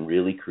you can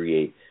really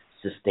create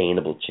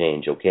sustainable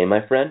change. Okay,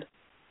 my friend?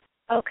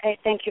 Okay,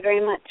 thank you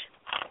very much.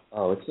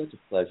 Oh, it's such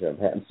a pleasure.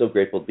 I'm so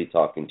grateful to be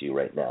talking to you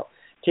right now.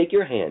 Take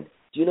your hand.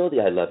 Do you know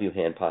the I love you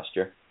hand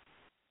posture?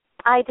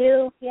 I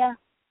do, yeah.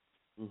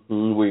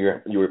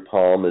 Where your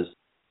palm is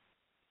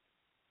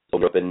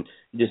open,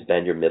 you just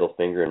bend your middle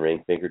finger and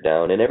ring finger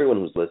down. And everyone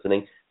who's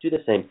listening, do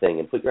the same thing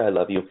and put your I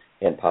love you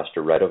hand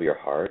posture right over your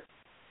heart.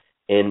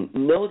 And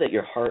know that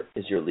your heart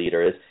is your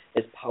leader.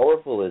 As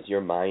powerful as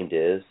your mind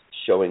is,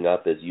 showing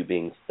up as you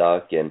being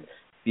stuck and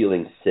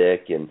feeling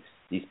sick and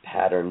these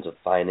patterns of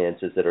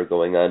finances that are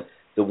going on,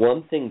 the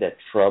one thing that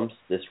trumps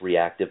this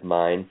reactive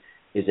mind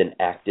is an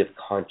active,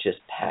 conscious,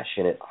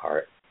 passionate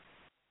heart.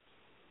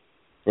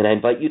 And I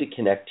invite you to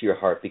connect to your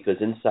heart, because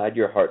inside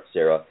your heart,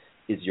 Sarah,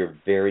 is your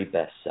very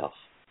best self.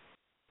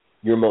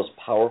 Your most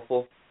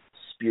powerful,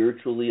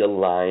 spiritually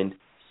aligned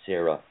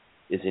Sarah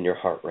is in your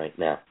heart right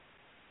now.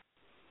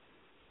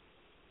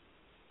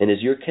 And as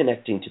you're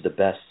connecting to the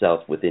best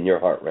self within your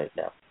heart right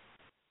now,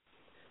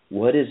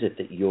 what is it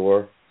that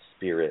your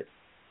spirit,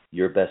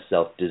 your best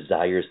self,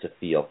 desires to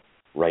feel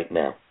right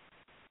now?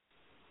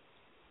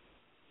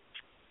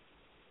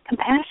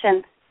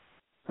 Compassion.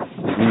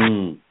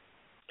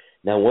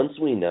 Now, once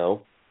we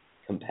know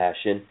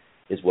compassion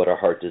is what our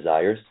heart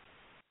desires,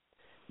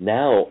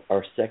 now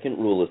our second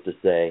rule is to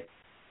say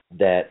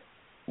that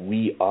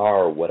we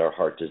are what our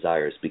heart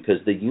desires, because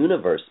the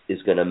universe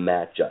is going to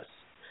match us.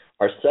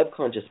 Our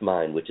subconscious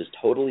mind, which is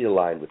totally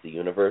aligned with the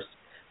universe,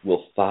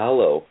 will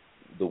follow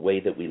the way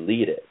that we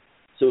lead it.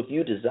 So if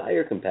you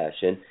desire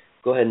compassion,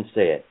 go ahead and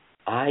say it.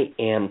 I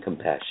am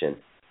compassion.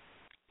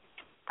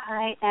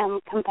 I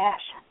am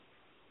compassion.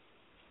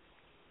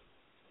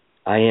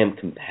 I am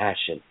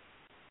compassion.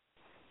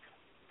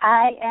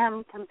 I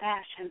am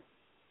compassion.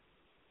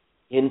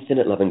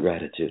 Infinite love and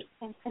gratitude.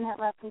 Infinite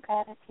love and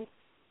gratitude.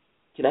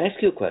 Can I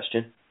ask you a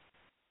question?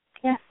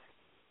 Yes.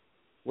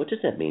 What does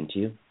that mean to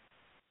you?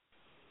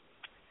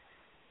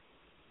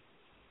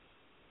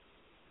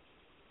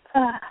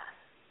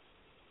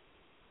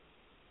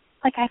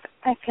 Like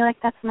I feel like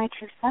that's my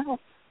true self.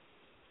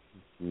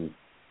 And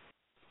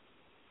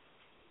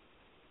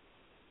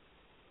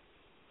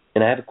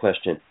I have a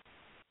question.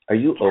 Are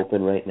you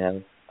open right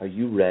now? Are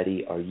you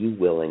ready? Are you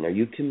willing? Are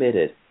you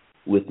committed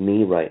with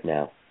me right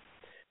now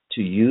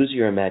to use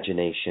your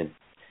imagination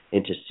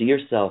and to see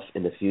yourself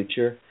in the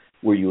future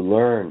where you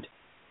learned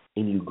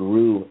and you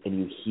grew and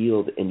you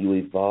healed and you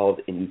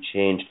evolved and you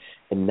changed,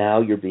 and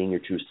now you're being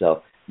your true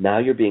self? Now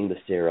you're being the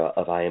Sarah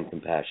of I am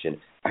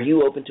compassion. Are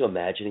you open to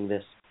imagining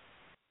this?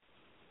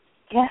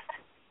 Yes.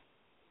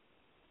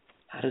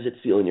 How does it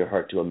feel in your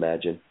heart to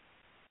imagine?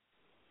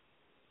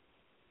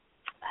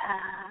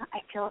 I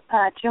feel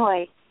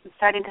joy. I'm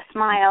starting to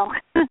smile.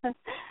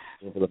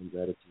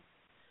 Gratitude.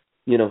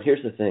 You know,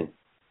 here's the thing.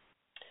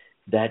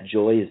 That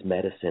joy is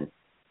medicine.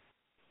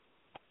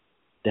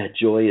 That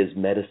joy is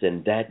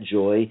medicine. That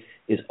joy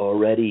is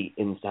already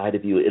inside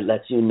of you. It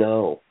lets you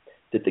know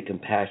that the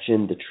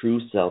compassion, the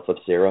true self of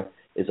Sarah,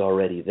 is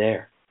already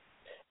there.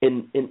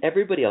 And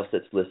everybody else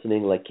that's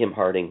listening, like Kim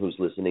Harding, who's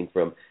listening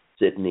from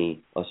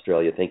Sydney,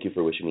 Australia, thank you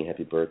for wishing me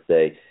happy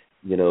birthday.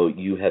 You know,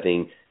 you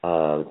having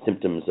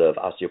symptoms of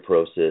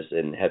osteoporosis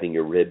and having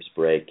your ribs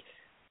break,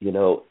 you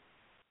know,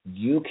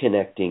 you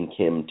connecting,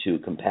 Kim, to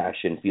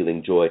compassion,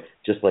 feeling joy,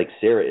 just like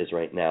Sarah is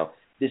right now,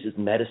 this is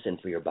medicine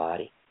for your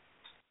body.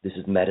 This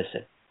is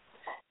medicine.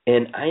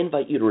 And I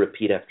invite you to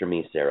repeat after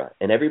me, Sarah.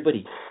 And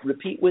everybody,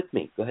 repeat with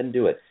me. Go ahead and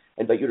do it.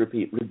 I invite you to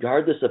repeat,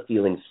 regardless of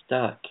feeling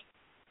stuck.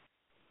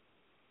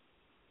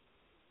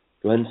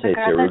 Go ahead and say it,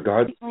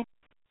 Sarah.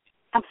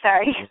 I'm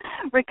sorry.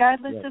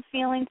 Regardless of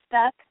feeling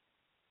stuck.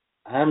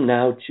 I'm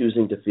now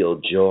choosing to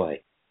feel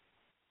joy.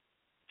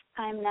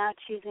 I'm now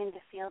choosing to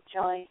feel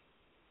joy.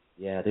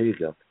 Yeah, there you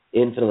go.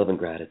 Infinite love and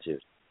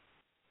gratitude.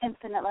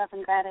 Infinite love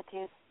and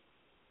gratitude.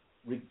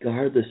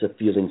 Regardless of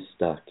feeling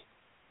stuck.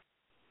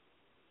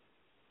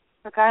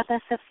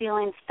 Regardless of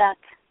feeling stuck.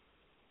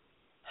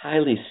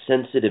 Highly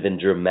sensitive and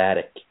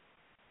dramatic.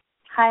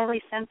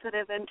 Highly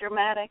sensitive and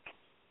dramatic.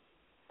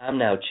 I'm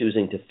now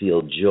choosing to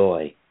feel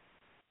joy.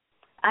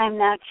 I'm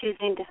now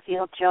choosing to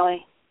feel joy.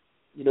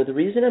 You know, the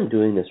reason I'm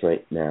doing this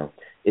right now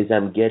is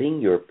I'm getting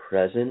your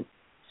present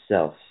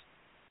self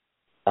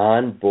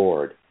on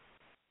board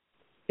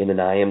in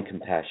an I am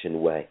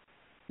compassion way.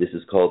 This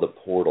is called a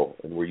portal,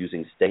 and we're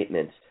using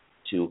statements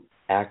to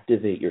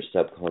activate your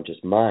subconscious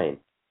mind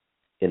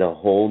in a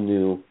whole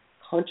new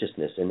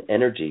consciousness and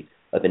energy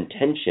of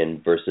intention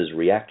versus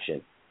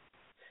reaction.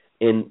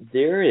 And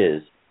there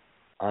is,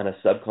 on a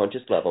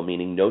subconscious level,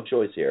 meaning no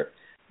choice here,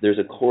 there's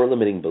a core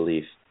limiting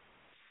belief.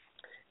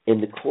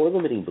 And the core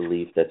limiting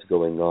belief that's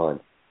going on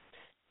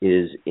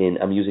is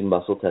I'm using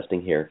muscle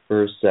testing here,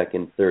 first,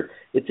 second, third.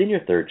 It's in your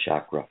third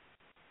chakra.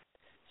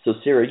 So,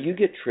 Sarah, you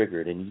get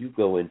triggered and you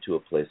go into a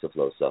place of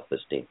low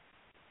self-esteem.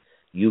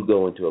 You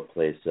go into a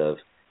place of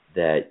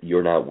that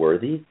you're not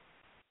worthy,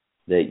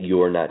 that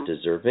you're not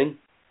deserving,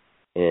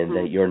 and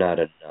that you're not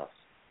enough.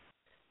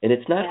 And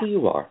it's not who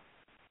you are.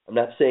 I'm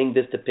not saying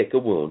this to pick a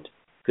wound,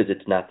 because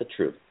it's not the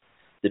truth.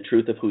 The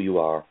truth of who you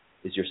are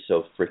is you're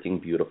so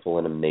freaking beautiful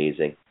and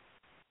amazing,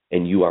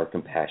 and you are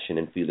compassion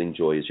and feeling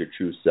joy is your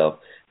true self.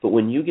 But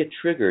when you get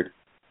triggered,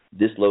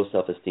 this low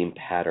self-esteem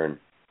pattern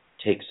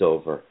takes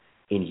over,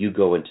 and you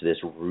go into this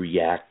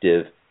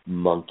reactive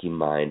monkey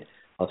mind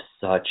of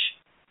such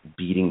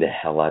beating the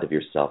hell out of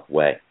yourself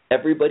way.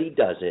 Everybody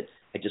does it.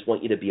 I just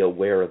want you to be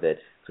aware of it,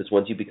 because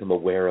once you become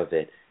aware of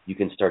it, you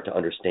can start to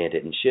understand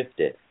it and shift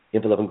it.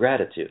 Infinite love and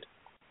gratitude.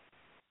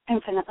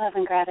 Infinite love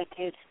and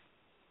gratitude.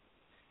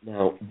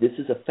 Now, this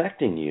is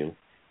affecting you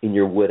in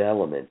your wood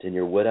element, and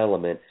your wood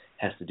element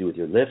has to do with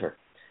your liver,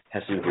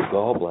 has to do with your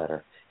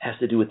gallbladder, has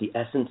to do with the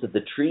essence of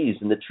the trees,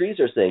 and the trees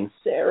are saying,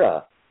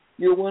 Sarah,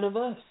 you're one of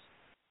us.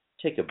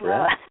 Take a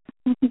breath.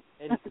 And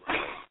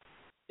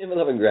infinite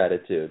love and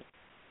gratitude.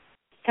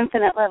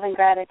 Infinite love and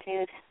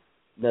gratitude.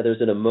 Now,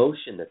 there's an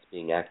emotion that's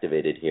being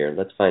activated here.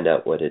 Let's find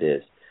out what it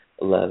is.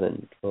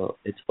 11, 12,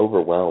 it's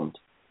overwhelmed.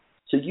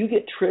 So you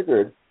get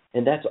triggered,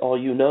 and that's all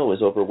you know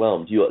is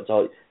overwhelmed.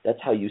 That's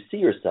how you see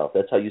yourself.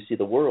 That's how you see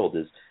the world,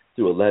 is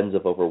through a lens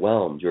of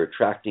overwhelmed. You're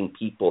attracting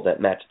people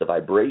that match the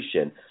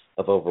vibration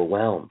of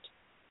overwhelmed.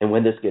 And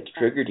when this gets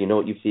triggered, you know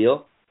what you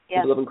feel?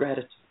 Yeah. Love and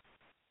gratitude.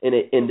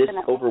 And this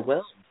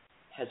overwhelmed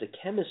has a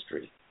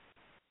chemistry.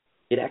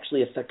 It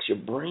actually affects your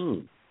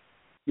brain.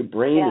 Your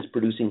brain is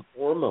producing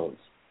hormones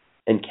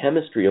and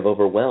chemistry of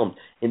overwhelmed,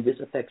 and this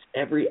affects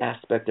every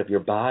aspect of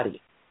your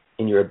body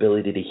and your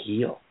ability to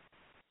heal.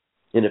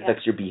 It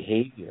affects your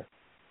behavior.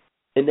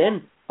 And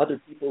then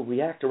other people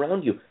react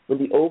around you. When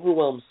the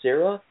overwhelmed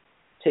Sarah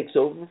takes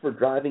over for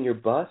driving your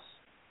bus,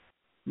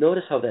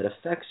 notice how that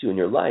affects you in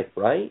your life,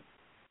 right?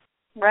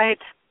 Right.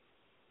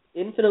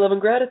 Infinite love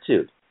and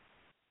gratitude.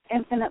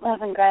 Infinite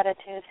love and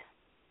gratitude.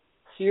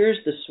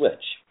 Here's the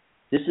switch.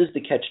 This is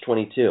the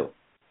catch-22.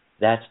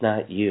 That's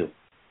not you.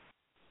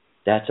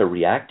 That's a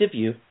reactive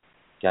you.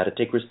 Got to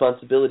take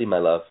responsibility, my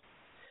love.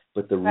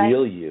 But the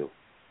real you,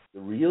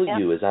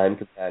 you is I'm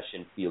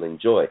compassion, feeling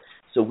joy.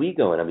 So we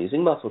go, and I'm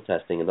using muscle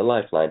testing in the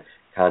LifeLine,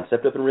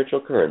 concept of enriched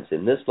occurrence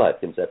in this life,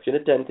 conception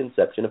at 10,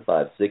 conception at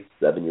 5, 6,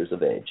 7 years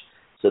of age.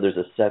 So there's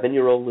a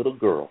 7-year-old little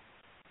girl,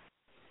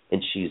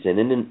 and she's in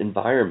an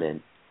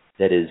environment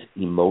that is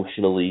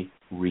emotionally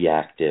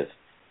reactive.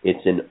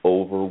 It's an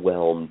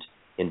overwhelmed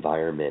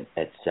environment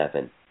at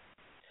 7.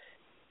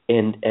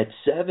 And at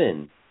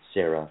 7,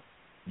 Sarah,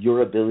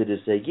 your ability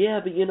to say, yeah,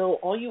 but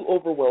all you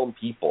overwhelmed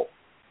people,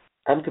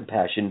 I'm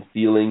compassion,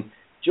 feeling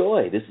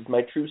joy. This is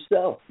my true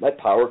self. My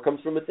power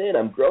comes from within.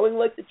 I'm growing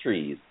like the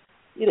trees.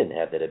 You didn't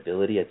have that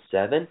ability at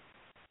 7.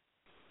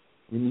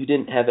 And you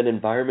didn't have an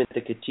environment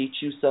that could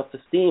teach you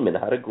self-esteem and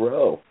how to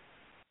grow.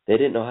 They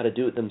didn't know how to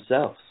do it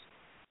themselves.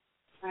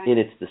 Right. And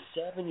it's the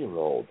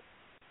 7-year-old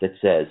that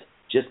says,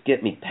 just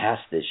get me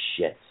past this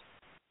shit.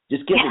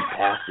 Just get me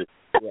past this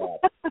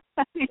crap.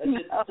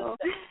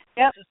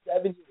 That's a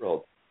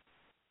 7-year-old.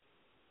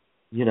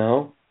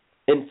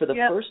 And for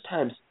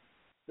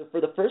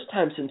the first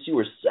time since you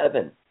were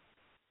 7,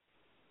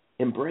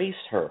 embrace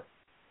her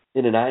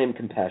in an I am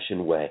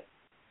compassion way.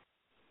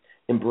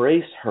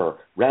 Embrace her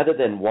rather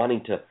than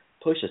wanting to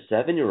push a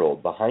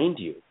 7-year-old behind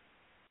you.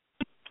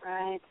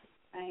 Right.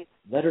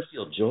 Let her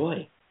feel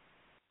joy.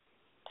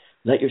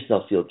 Let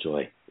yourself feel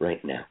joy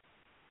right now.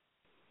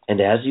 And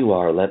as you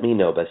are, let me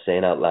know by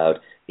saying out loud,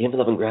 infinite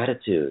love and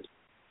gratitude.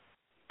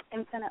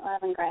 Infinite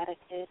love and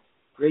gratitude.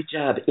 Great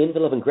job.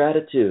 Infinite love and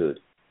gratitude.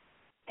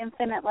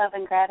 Infinite love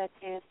and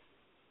gratitude.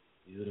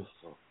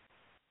 Beautiful.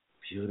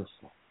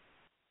 Beautiful.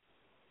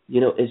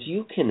 As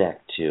you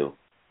connect to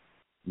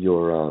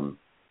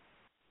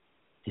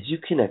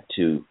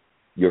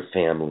your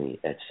family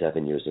at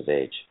 7 years of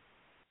age,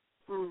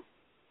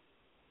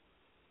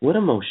 what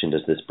emotion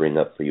does this bring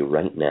up for you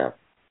right now?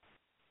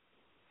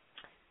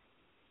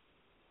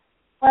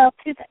 Well,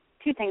 two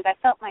things. I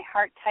felt my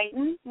heart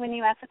tighten when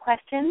you asked the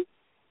question,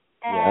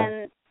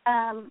 and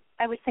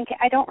I was thinking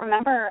I don't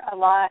remember a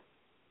lot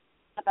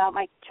about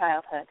my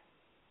childhood.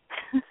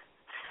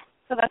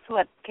 So that's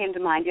what came to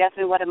mind. You asked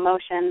me what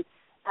emotion.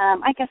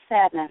 I guess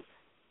sadness.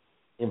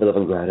 Infinite love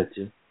and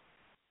gratitude.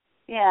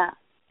 Yeah.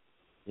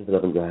 Infinite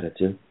love and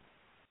gratitude.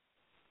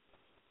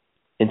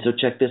 And so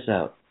check this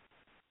out.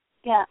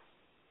 Yeah.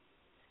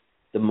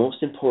 The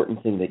most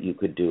important thing that you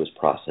could do is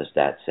process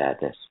that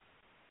sadness.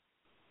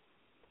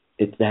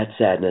 It's that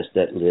sadness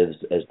that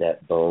lives as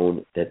that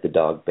bone that the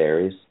dog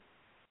buries.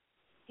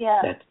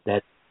 Yeah.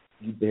 That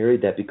you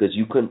buried that because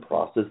you couldn't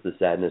process the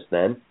sadness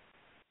then,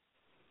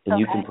 and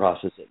you can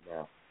process it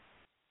now.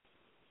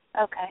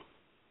 Okay.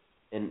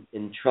 And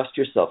trust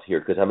yourself here,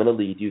 because I'm going to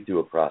lead you through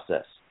a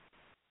process.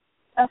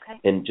 Okay.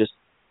 And just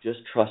Just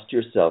trust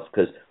yourself,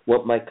 because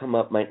what might come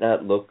up might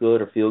not look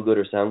good or feel good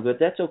or sound good.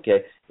 That's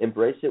okay.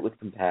 Embrace it with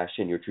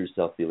compassion, your true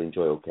self feeling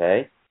joy,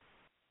 okay?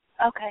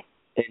 Okay.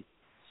 And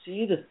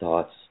see the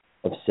thoughts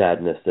of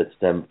sadness that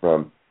stem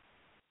from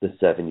the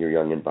 7-year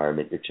young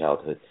environment, your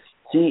childhood.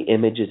 See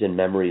images and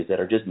memories that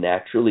are just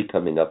naturally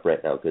coming up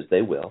right now, because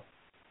they will.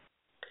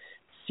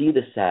 See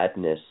the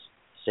sadness,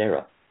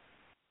 Sarah.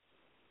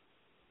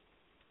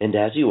 And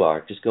as you are,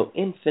 just go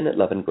infinite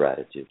love and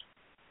gratitude.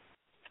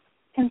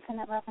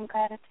 Infinite love and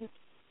gratitude.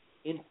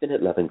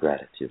 Infinite love and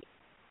gratitude.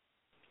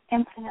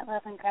 Infinite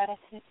love and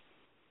gratitude.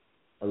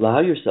 Allow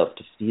yourself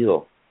to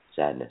feel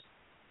sadness,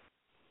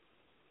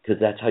 because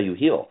that's how you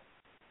heal.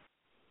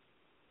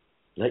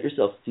 Let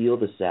yourself feel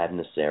the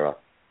sadness, Sarah,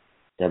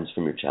 stems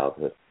from your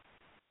childhood.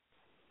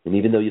 And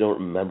even though you don't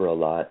remember a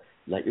lot,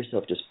 let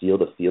yourself just feel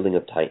the feeling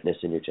of tightness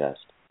in your chest.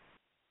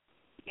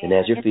 Yeah, and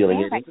as you're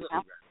feeling it, right,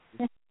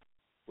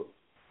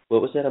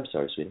 what was that? I'm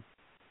sorry, sweetie.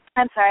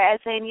 I'm sorry. I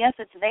was saying, yes,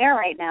 it's there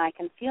right now. I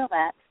can feel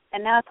that.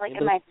 And now it's like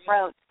in my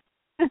throat.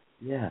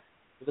 Yeah.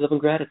 Infinite love and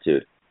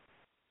gratitude.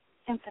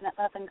 Infinite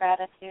love and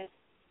gratitude.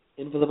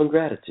 Infinite love and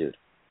gratitude.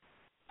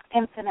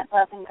 Infinite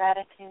love and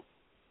gratitude.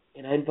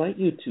 And I invite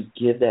you to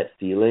give that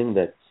feeling,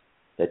 that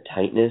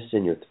tightness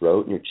in your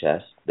throat and your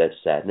chest, that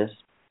sadness,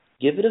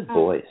 give it a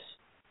voice.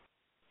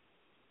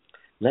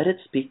 Let it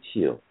speak to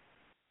you.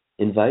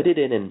 Invite it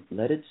in and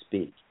let it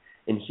speak.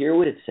 And hear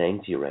what it's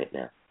saying to you right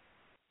now.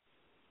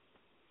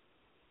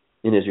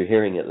 And as you're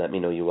hearing it, let me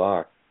know you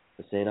are.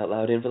 By saying out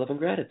loud, infinite love and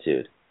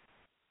gratitude.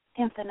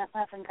 Infinite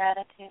love and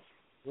gratitude.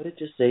 What did it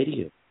just say to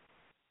you?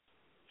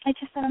 I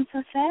just said I'm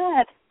so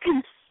sad.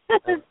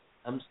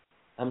 I'm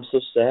so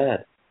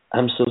sad.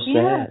 I'm so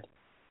sad.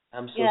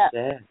 I'm so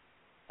sad.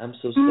 I'm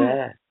so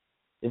sad.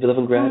 Infinite love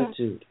and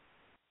gratitude.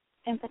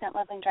 Infinite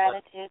love and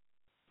gratitude.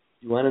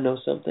 You want to know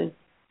something?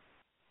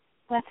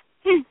 What?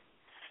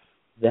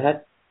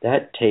 That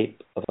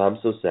tape of I'm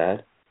so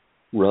sad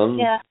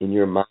runs in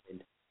your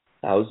mind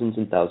thousands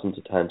and thousands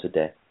of times a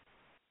day.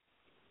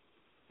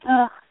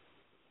 Oh.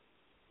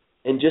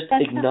 And just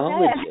That's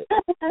acknowledge so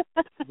it.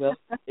 Well,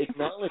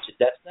 acknowledge it.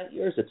 That's not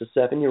yours. It's a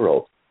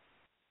 7-year-old.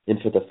 And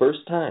for the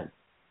first time,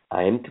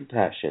 I am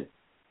compassion,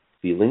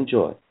 feeling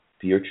joy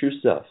for your true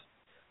self.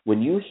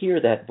 When you hear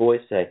that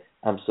voice say,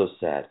 I'm so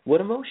sad,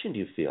 what emotion do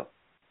you feel?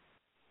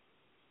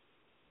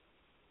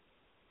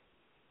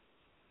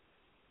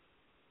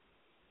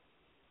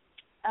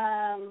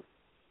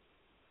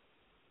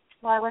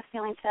 Well, I was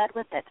feeling sad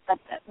with it, but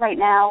right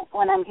now,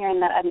 when I'm hearing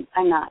that,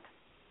 I'm not.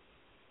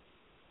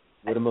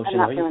 What emotion I'm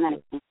not are you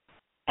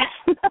feeling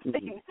feeling?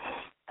 anything.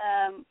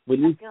 I'm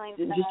feeling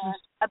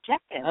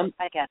objective,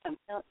 I guess. I'm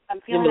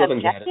feeling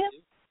objective.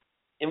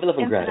 Infinite love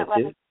and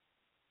gratitude.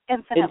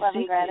 Infinite love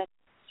and gratitude.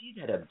 See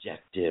that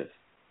objective,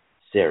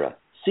 Sarah.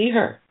 See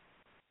her.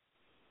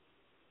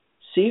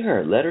 See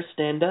her. Let her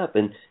stand up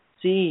and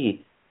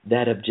see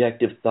that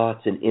objective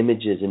thoughts and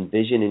images and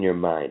vision in your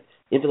mind.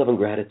 Infinite love and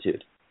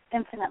gratitude.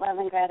 Infinite love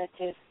and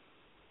gratitude.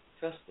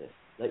 Trust it.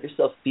 Let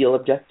yourself feel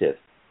objective.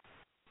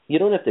 You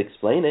don't have to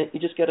explain it. You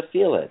just got to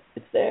feel it.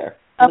 It's there.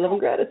 Infinite love and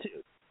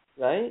gratitude,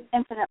 right?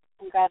 Infinite love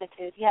and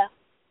gratitude, yeah.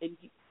 And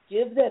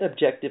give that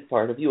objective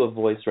part of you a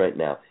voice right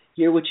now.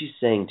 Hear what she's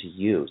saying to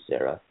you,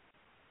 Sarah.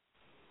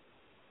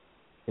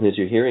 And as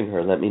you're hearing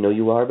her, let me know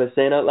you are by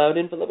saying out loud,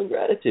 infinite love and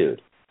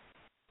gratitude.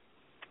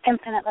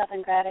 Infinite love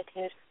and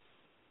gratitude.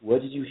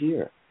 What did you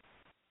hear?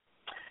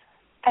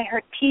 I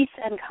heard peace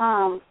and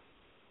calm.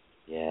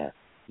 Yeah,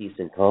 peace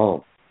and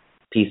calm.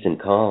 Peace and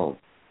calm.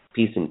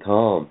 Peace and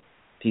calm.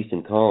 Peace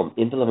and calm.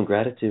 Infinite love and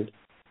gratitude.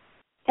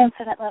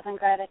 Infinite love and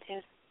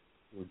gratitude.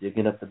 We're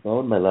digging up the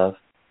bone, my love.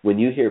 When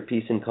you hear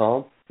peace and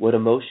calm, what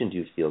emotion do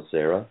you feel,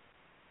 Sarah?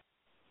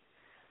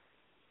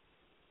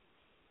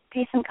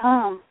 Peace and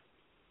calm.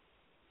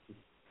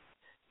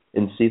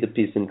 And see the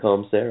peace and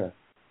calm, Sarah.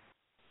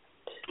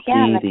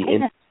 Yeah,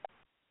 and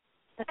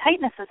the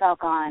tightness is all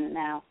gone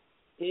now.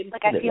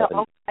 Like I feel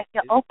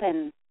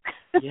open.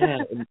 Yeah,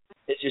 and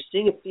as you're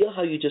seeing it, feel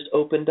how you just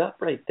opened up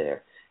right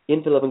there.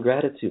 Infinite love and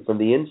gratitude from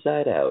the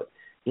inside out.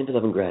 Infinite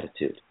love and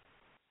gratitude.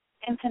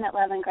 Infinite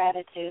love and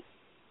gratitude.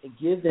 And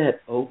give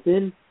that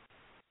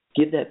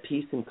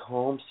peace and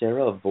calm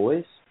Sarah a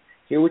voice.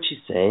 Hear what she's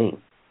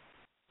saying.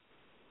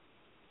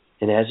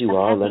 And as you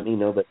are, let me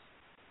know that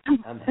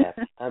I'm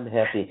happy. I'm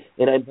happy.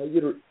 And I invite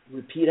you to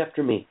repeat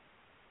after me.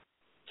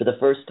 For the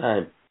first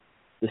time,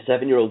 the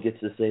 7-year-old gets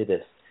to say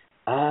this.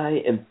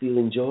 I am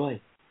feeling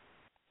joy.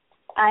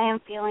 I am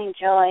feeling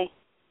joy.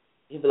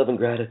 Infinite love and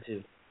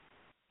gratitude.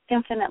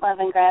 Infinite love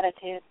and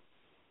gratitude.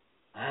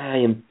 I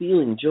am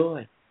feeling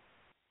joy.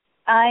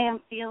 I am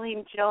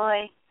feeling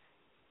joy.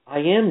 I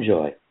am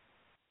joy.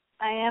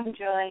 I am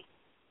joy.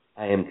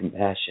 I am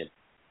compassion.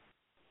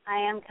 I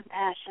am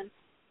compassion.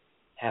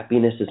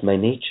 Happiness is my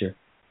nature.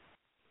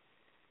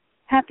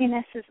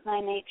 Happiness is my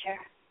nature.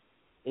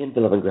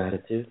 Infinite love and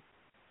gratitude.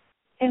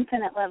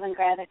 Infinite love and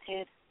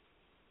gratitude.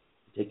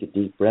 Take a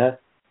deep breath.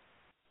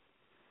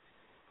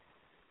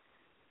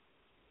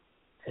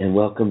 And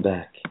welcome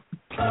back.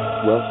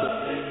 Welcome.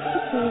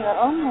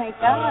 Oh my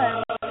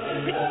God.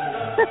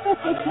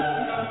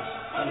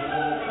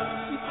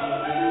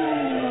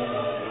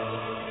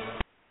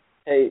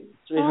 Hey,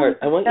 sweetheart,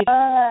 I want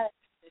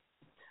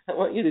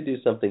you to do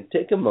something.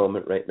 Take a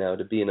moment right now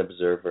to be an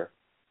observer.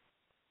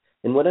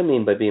 And what I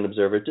mean by being an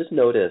observer, just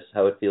notice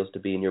how it feels to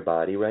be in your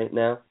body right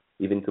now,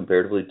 even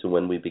comparatively to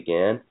when we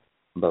began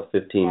about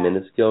 15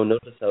 minutes ago.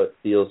 Notice how it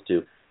feels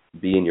to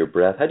be in your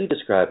breath. How do you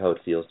describe how it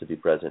feels to be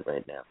present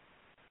right now?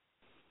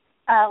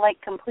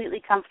 Like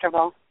completely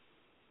comfortable.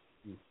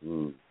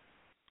 Mm-hmm.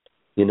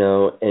 You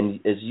know, and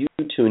as you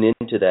tune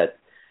into that,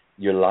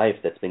 your life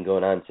that's been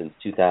going on since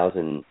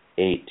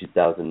 2008,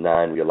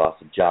 2009, where you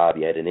lost a job,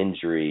 you had an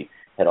injury,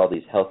 had all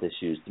these health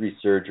issues, 3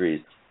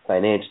 surgeries,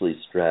 financially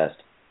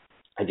stressed.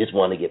 I just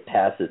want to get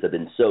past this. I've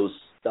been so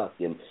stuck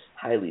and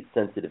highly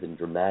sensitive and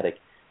dramatic.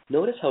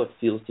 Notice how it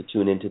feels to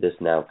tune into this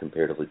now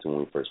comparatively to when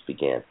we first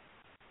began.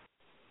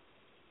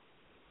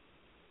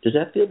 Does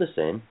that feel the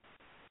same?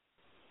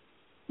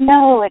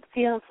 No, it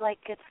feels like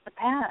it's the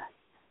past.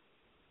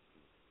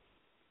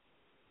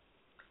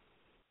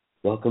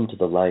 Welcome to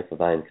the life of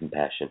I Am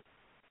Compassion,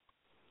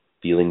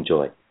 feeling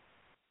joy.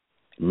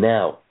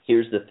 Now,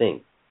 here's the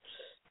thing.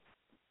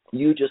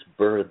 You just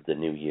birthed the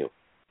new you.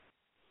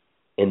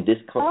 And this,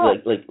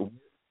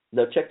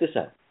 now check this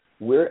out.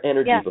 We're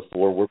energy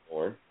before we're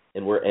born,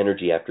 and we're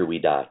energy after we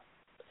die.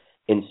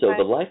 And so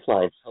the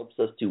LifeLine helps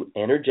us to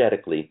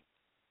energetically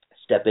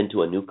step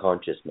into a new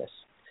consciousness.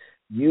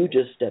 You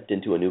just stepped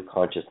into a new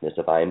consciousness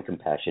of I am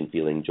compassion,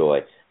 feeling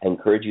joy. I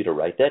encourage you to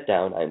write that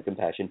down, I am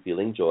compassion,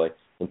 feeling joy,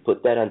 and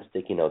put that on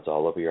sticky notes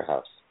all over your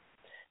house.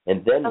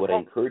 And then what I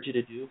encourage you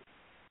to do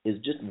is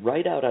just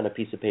write out on a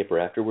piece of paper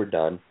after we're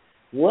done,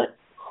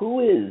 who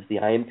is the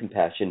I am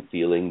compassion,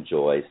 feeling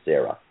joy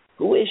Sarah?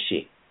 Who is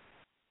she?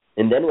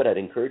 And then what I'd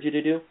encourage you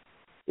to do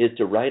is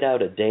to write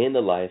out a day in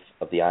the life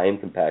of the I am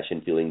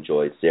compassion, feeling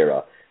joy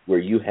Sarah, where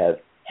you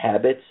have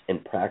habits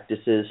and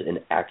practices and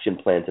action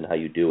plans and how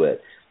you do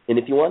it. And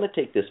if you want to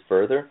take this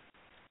further,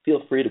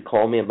 feel free to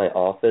call me at my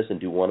office and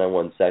do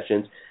one-on-one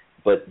sessions.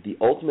 But the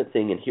ultimate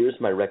thing, and here's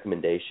my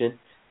recommendation,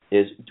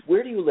 is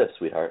where do you live,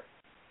 sweetheart?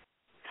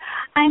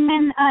 I'm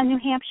in New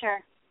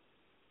Hampshire.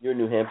 You're in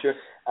New Hampshire?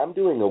 I'm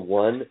doing a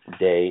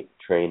one-day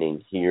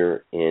training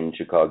here in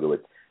Chicago.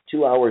 It's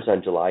 2 hours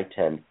on July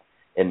 10th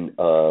and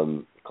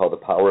called The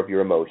Power of Your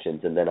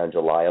Emotions. And then on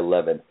July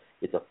 11th,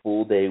 it's a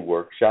full-day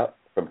workshop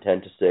from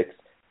 10 to 6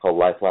 called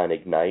LifeLine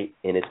Ignite.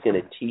 And it's going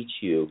to teach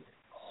you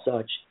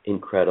such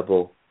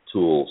incredible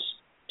tools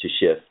to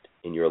shift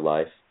in your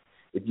life.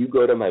 If you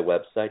go to my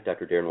website,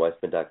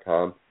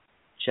 drdarrenweissman.com,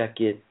 check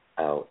it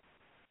out.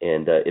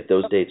 And if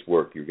those dates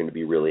work, you're going to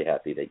be really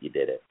happy that you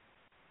did it.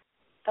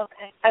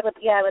 Okay. I think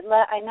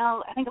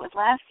it was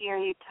last year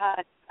you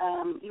taught,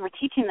 you were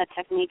teaching the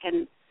technique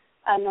in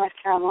North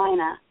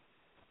Carolina.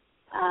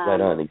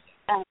 Right on.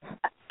 I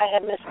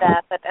had missed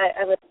that, but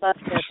I would love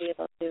to be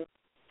able to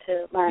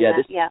learn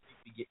that.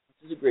 This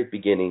is a great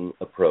beginning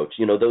approach.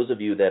 You know, those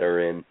of you that are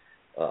in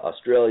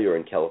Australia or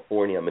in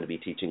California, I'm going to be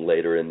teaching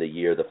later in the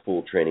year the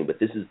full training, but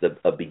this is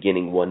a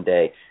beginning one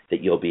day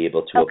that you'll be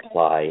able to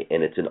apply,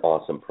 and it's an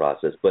awesome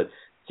process. But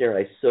Sarah,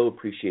 I so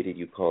appreciated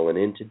you calling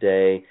in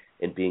today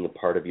and being a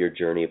part of your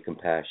journey of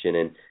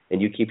compassion,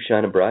 and you keep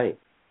shining bright.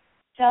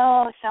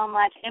 So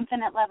much.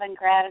 Infinite love and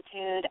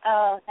gratitude.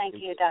 Oh, thank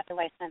you, Dr.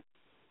 Weissman.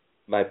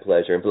 My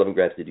pleasure. Infinite love and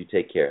gratitude. You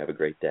take care. Have a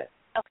great day.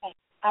 Okay.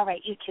 All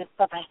right. You too.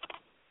 Bye-bye.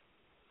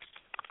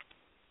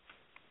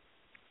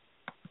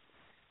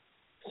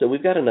 So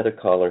we've got another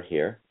caller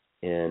here,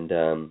 and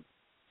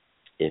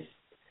if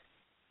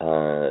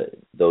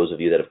those of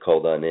you that have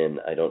called on in,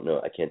 I don't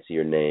know, I can't see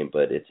your name,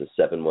 but it's a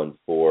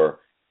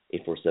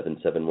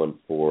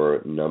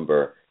 714-847-714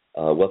 number.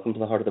 Welcome to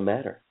the Heart of the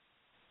Matter.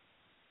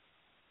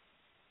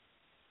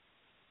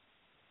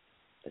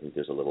 I think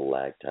there's a little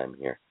lag time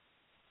here.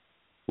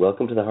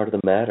 Welcome to the Heart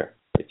of the Matter.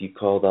 If you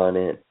called on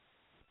in,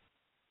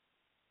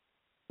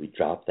 we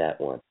dropped that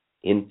one.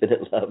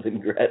 Infinite love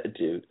and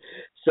gratitude.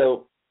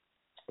 So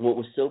what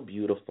was so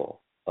beautiful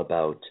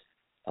about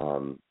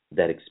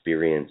that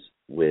experience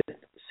with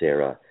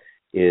Sarah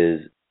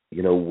is,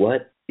 you know,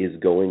 what is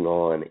going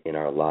on in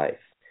our life,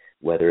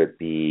 whether it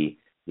be,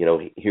 you know,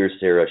 here's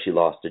Sarah, she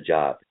lost a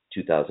job,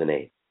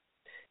 2008,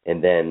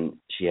 and then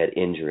she had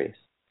injuries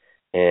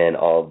and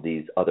all of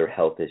these other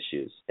health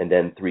issues, and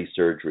then 3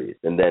 surgeries,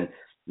 and then,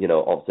 you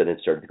know, all of a sudden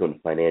it started going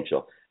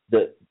financial.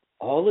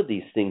 All of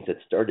these things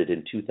that started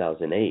in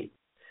 2008,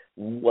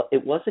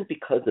 it wasn't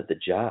because of the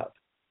job.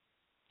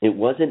 It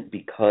wasn't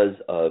because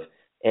of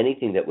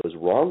anything that was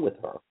wrong with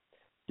her.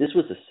 This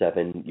was a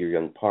 7-year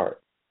young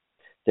part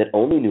that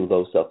only knew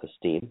low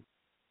self-esteem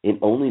and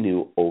only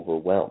knew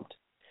overwhelmed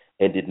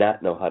and did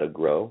not know how to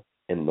grow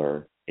and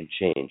learn and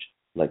change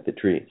like the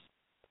trees.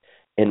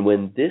 And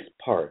when this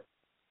part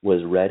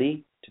was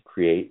ready to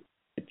create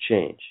a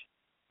change,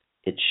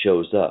 it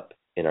shows up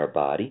in our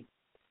body,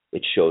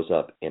 it shows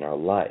up in our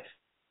life.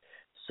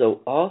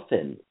 So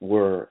often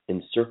we're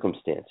in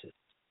circumstances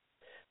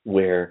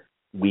where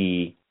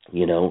we,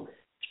 you know,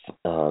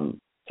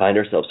 find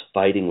ourselves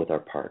fighting with our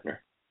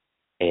partner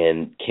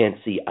and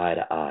can't see eye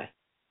to eye.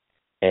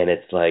 And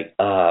it's like,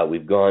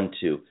 we've gone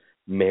to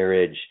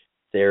marriage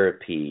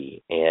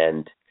therapy,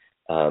 and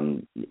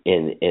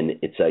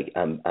it's like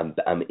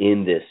I'm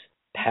in this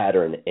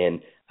pattern,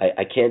 and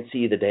I can't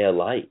see the day of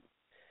light.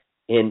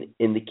 And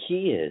the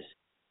key is,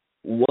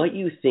 what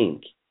you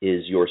think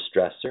is your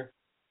stressor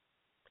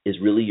is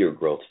really your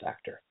growth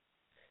factor.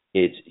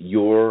 It's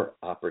your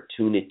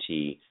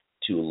opportunity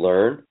to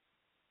learn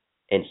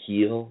and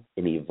heal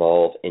and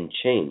evolve and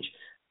change.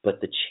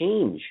 But the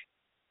change,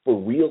 for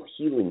real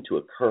healing to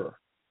occur,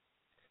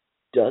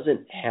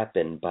 doesn't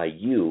happen by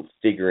you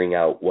figuring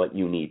out what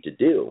you need to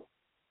do.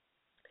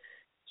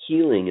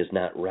 Healing is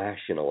not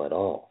rational at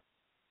all.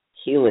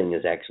 Healing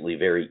is actually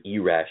very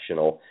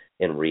irrational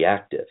and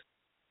reactive.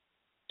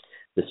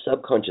 The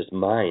subconscious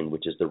mind,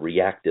 which is the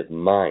reactive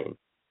mind,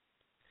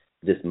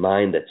 this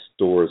mind that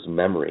stores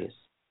memories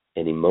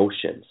and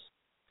emotions,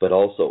 but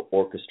also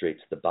orchestrates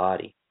the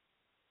body.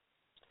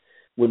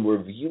 When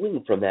we're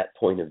viewing from that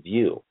point of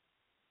view,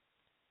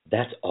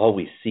 that's all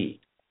we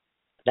see.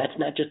 That's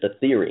not just a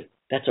theory,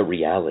 that's a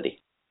reality.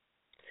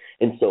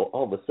 And so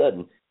all of a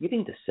sudden, you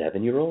think the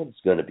 7-year-old is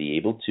going to be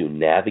able to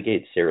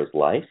navigate Sarah's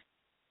life?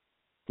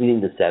 You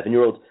think the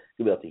 7-year-old is going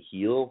to be able to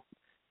heal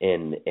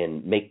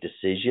and make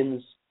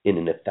decisions in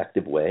an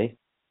effective way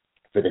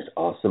for this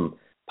awesome,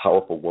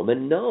 powerful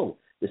woman? No,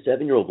 the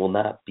 7-year-old will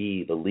not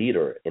be the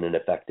leader in an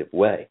effective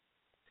way.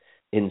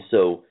 And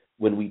so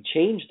when we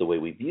change the way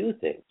we view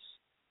things,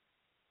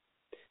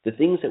 the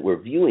things that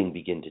we're viewing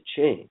begin to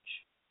change.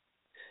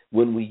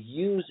 When we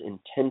use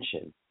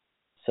intention,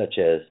 such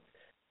as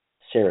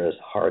Sarah's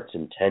heart's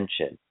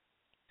intention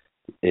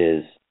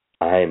is,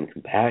 I am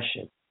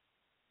compassion.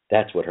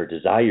 That's what her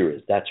desire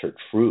is. That's her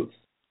truth.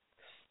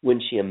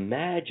 When she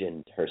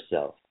imagined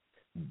herself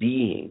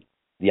being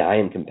the I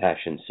am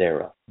compassion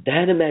Sarah,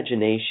 that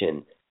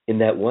imagination in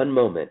that one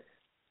moment,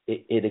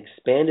 it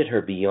expanded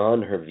her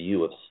beyond her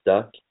view of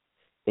stuck,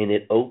 and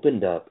it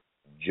opened up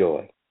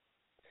joy.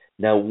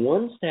 Now,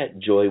 once that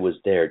joy was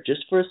there,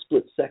 just for a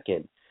split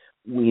second,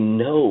 we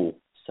know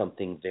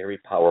something very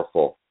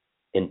powerful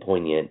and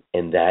poignant,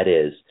 and that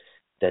is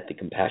that the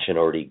compassion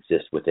already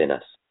exists within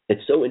us.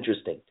 It's so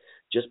interesting.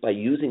 Just by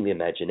using the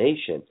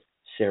imagination,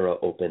 Sarah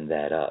opened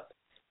that up.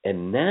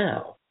 And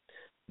now,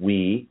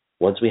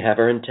 once we have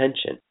our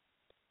intention,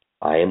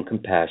 I am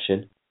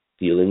compassion,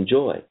 feeling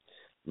joy,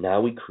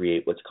 now we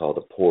create what's called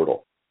a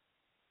portal.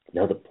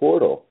 Now, the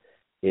portal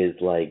is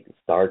like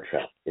Star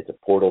Trek. It's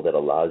a portal that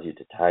allows you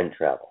to time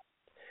travel.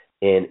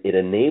 And it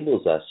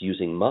enables us,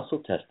 using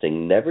muscle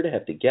testing, never to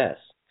have to guess,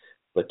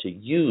 but to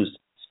use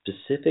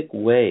specific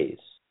ways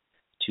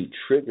to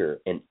trigger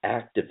and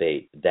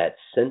activate that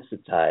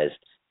sensitized,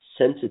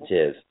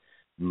 sensitive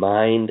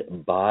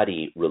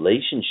mind-body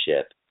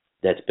relationship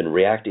that's been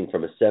reacting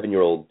from a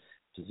 7-year-old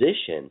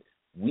position.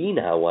 We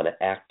now want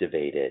to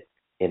activate it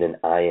in an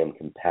I am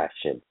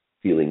compassion,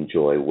 feeling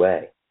joy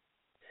way.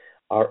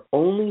 Our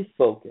only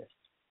focus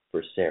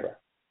for Sarah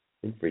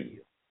and for you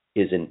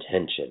is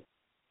intention.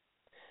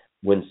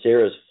 When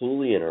Sarah's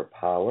fully in her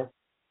power,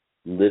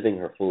 living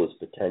her fullest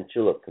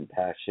potential of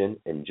compassion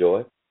and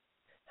joy,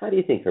 how do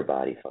you think her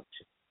body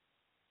functions?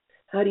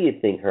 How do you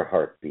think her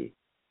heart beats?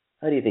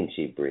 How do you think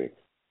she breathes?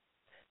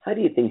 How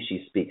do you think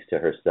she speaks to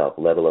herself,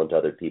 let alone to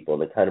other people,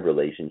 and the kind of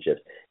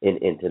relationships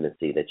and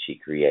intimacy that she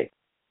creates?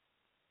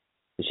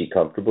 Is she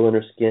comfortable in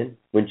her skin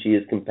when she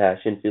is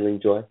compassion, feeling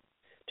joy?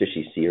 Does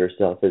she see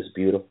herself as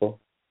beautiful?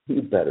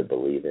 You better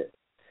believe it.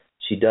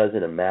 She does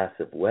in a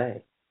massive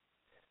way.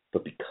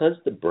 But because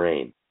the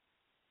brain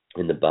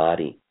and the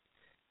body,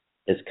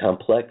 as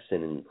complex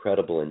and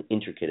incredible and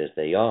intricate as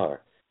they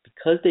are,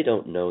 because they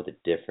don't know the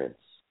difference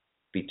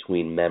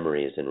between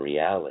memories and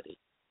reality,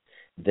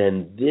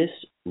 then this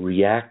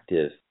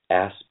reactive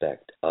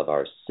aspect of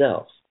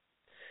ourself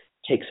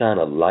takes on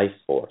a life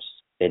force,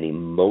 an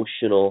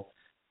emotional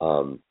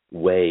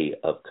way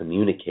of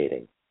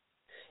communicating.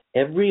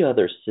 Every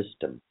other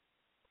system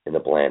in the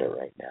planet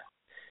right now,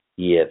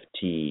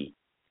 EFT,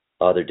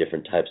 other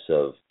different types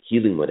of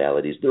healing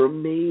modalities, they're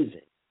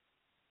amazing,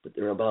 but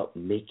they're about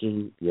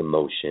making the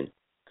emotion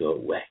go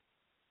away.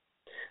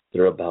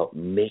 They're about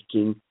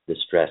making the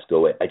stress go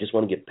away. I just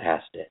want to get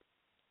past it.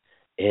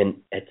 And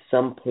at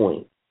some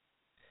point,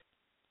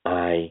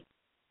 I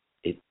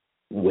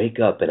wake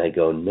up and I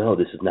go, no,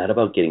 this is not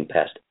about getting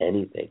past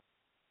anything.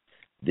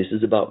 This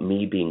is about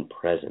me being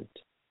present.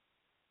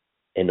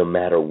 And no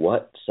matter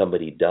what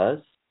somebody does,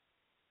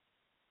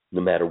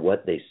 no matter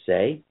what they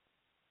say,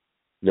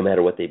 no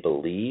matter what they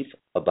believe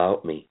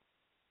about me,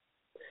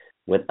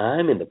 when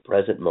I'm in the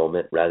present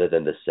moment rather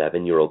than the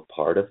 7-year-old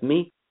part of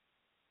me,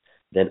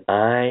 then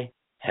I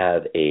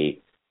have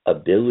a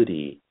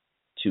ability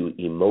to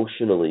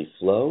emotionally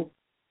flow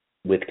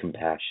with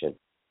compassion.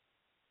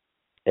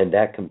 And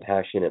that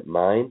compassionate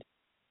mind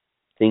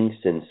thinks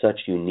in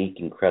such unique,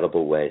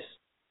 incredible ways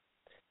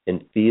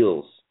and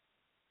feels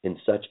in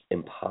such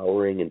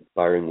empowering,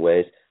 inspiring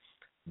ways.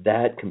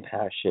 That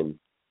compassion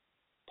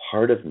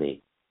part of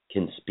me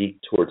can speak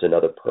towards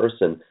another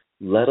person,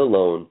 let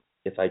alone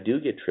if I do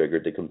get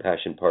triggered, the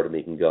compassion part of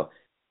me can go,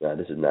 No,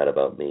 this is not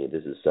about me.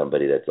 This is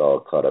somebody that's all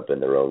caught up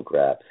in their own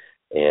crap,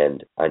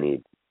 and I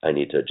need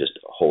to just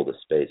hold a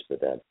space for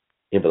them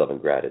in love and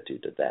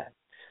gratitude to that.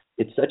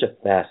 It's such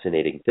a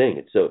fascinating thing.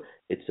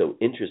 It's so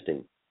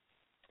interesting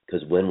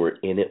because when we're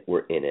in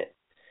it,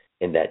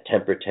 and that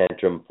temper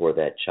tantrum for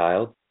that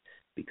child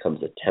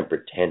becomes a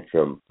temper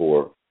tantrum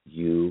for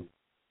you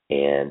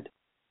and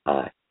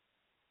I,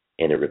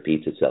 and it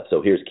repeats itself.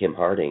 So here's Kim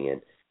Harding,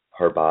 and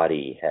her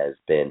body has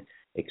been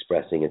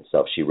expressing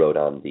itself. She wrote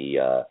on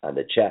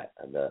the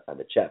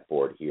chat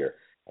board here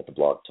at the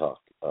Blog Talk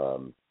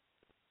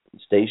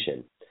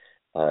station.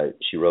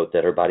 She wrote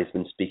that her body's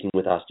been speaking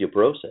with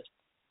osteoporosis.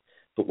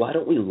 But why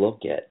don't we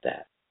look at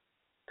that?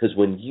 Because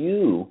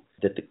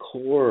at the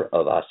core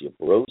of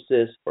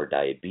osteoporosis or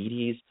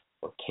diabetes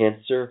or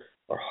cancer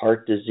or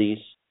heart disease,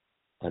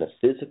 on a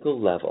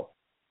physical level,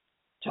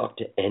 talk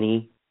to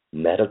any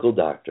medical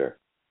doctor,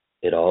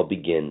 it all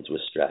begins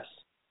with stress.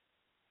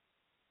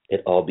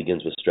 It all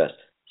begins with stress.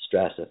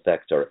 Stress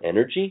affects our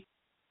energy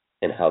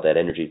and how that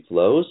energy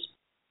flows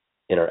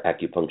in our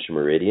acupuncture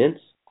meridians.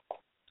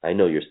 I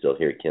know you're still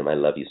here, Kim. I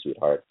love you,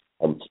 sweetheart.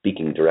 I'm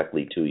speaking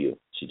directly to you.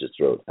 She just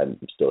wrote, I'm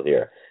still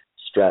here.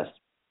 Stress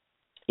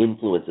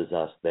influences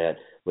us that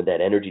when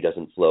that energy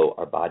doesn't flow,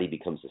 our body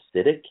becomes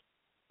acidic,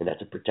 and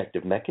that's a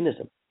protective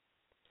mechanism.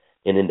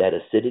 And in that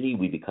acidity,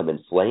 we become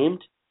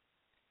inflamed.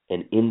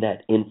 And in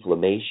that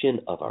inflammation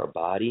of our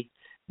body,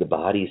 the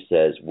body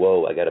says,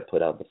 whoa, I got to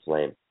put out the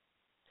flame.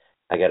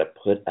 I got to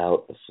put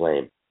out the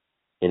flame.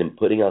 And in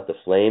putting out the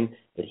flame,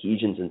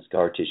 adhesions and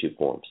scar tissue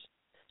forms.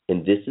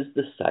 And this is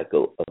the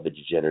cycle of a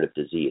degenerative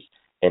disease.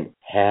 And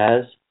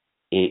as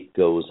it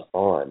goes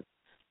on,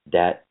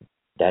 that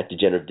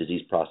degenerative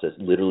disease process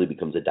literally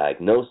becomes a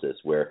diagnosis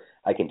where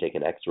I can take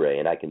an x-ray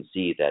and I can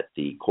see that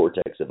the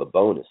cortex of a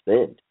bone is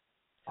thinned.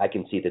 I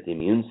can see that the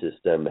immune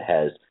system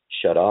has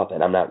shut off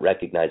and I'm not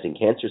recognizing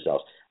cancer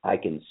cells. I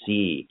can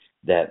see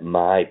that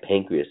my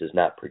pancreas is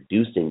not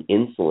producing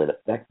insulin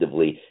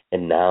effectively,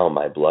 and now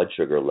my blood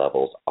sugar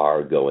levels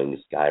are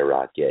going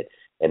skyrocket,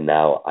 and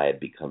now I have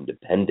become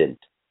dependent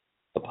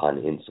upon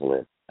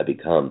insulin. I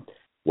become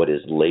what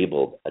is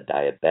labeled a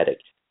diabetic.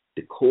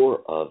 The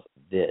core of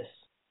this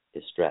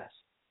is stress.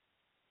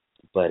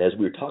 But as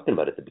we were talking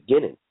about at the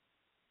beginning,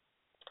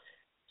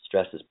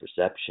 stress is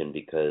perception,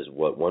 because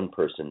what one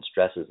person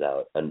stresses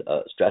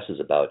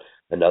about,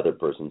 another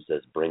person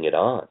says, bring it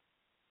on.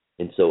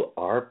 And so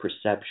our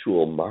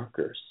perceptual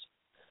markers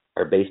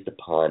are based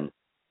upon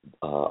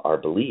our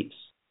beliefs.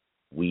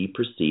 We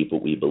perceive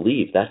what we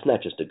believe. That's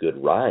not just a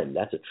good rhyme.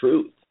 That's a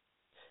truth.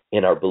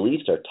 And our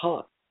beliefs are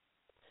taught.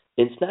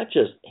 It's not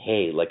just,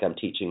 hey, like I'm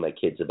teaching my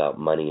kids about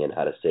money and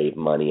how to save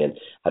money and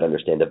how to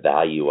understand the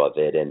value of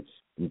it and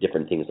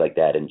different things like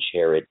that, and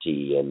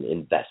charity and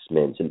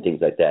investments and things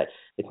like that.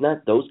 It's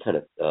not those kind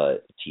of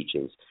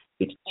teachings.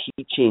 It's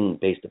teaching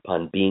based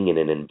upon being in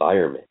an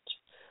environment.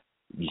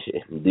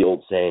 The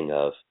old saying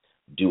of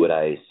do what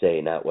I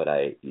say, not what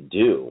I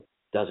do,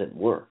 doesn't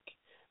work.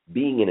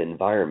 Being in an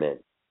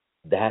environment,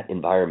 that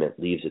environment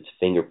leaves its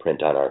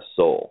fingerprint on our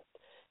soul.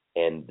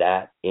 And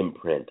that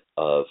imprint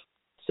of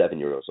 7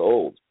 years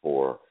old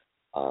for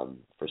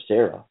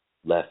Sarah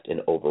left an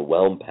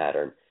overwhelm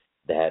pattern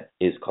that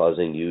is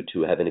causing you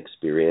to have an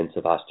experience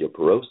of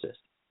osteoporosis.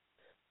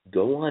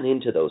 Go on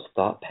into those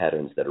thought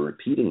patterns that are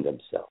repeating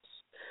themselves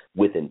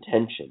with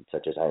intention,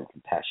 such as I am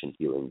compassion,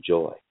 healing,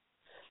 joy,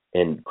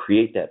 and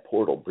create that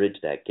portal, bridge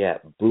that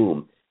gap.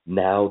 Boom,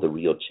 now the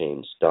real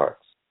change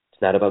starts.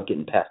 It's not about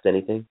getting past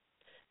anything.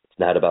 It's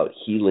not about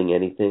healing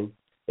anything.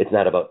 It's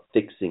not about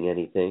fixing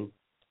anything.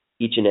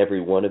 Each and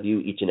every one of you,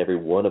 each and every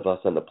one of us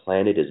on the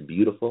planet is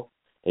beautiful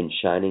and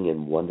shining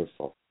and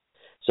wonderful.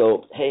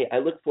 So, hey, I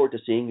look forward to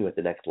seeing you at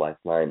the next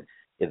LifeLine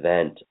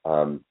event,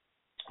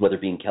 whether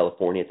it be in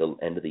California at the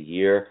end of the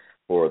year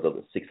or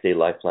the 6-day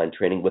LifeLine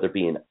training, whether it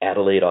be in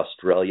Adelaide,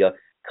 Australia.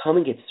 Come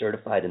and get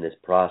certified in this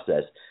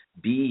process.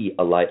 Be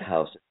a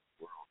lighthouse in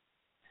the world.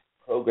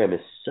 The program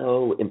is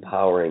so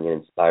empowering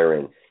and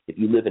inspiring. If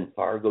you live in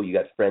Fargo, you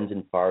got friends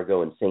in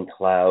Fargo and St.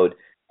 Cloud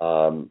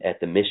at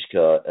the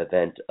Mishka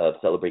event of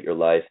Celebrate Your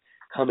Life.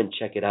 Come and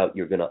check it out.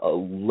 You're going to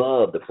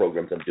love the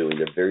programs I'm doing.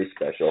 They're very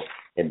special,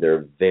 and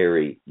they're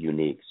very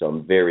unique. So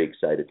I'm very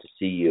excited to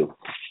see you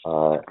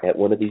at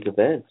one of these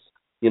events.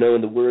 You know,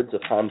 in the words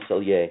of Hans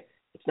Selye,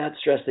 it's not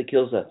stress that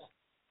kills us.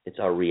 It's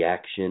our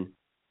reaction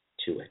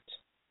to it.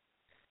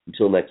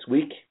 Until next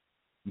week,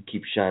 you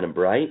keep shining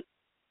bright.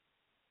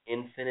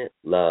 Infinite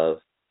love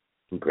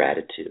and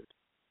gratitude.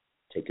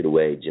 Take it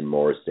away, Jim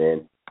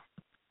Morrison.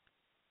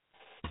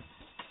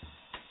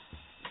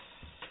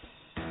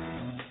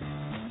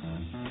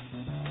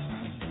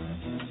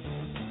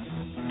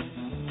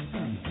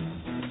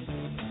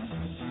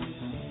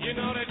 You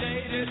know the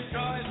day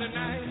destroys the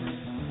night,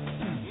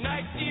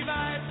 night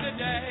divides the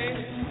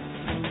day.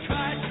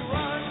 Try to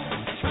run,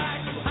 try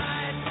to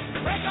hide,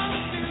 break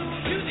on through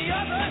to the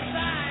other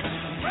side,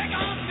 break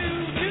on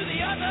through to the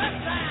other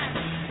side,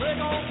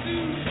 break on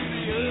through to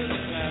the other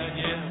side,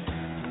 yeah.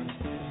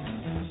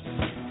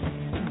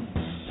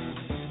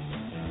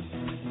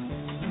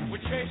 We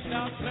chased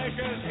our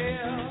pleasures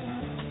here,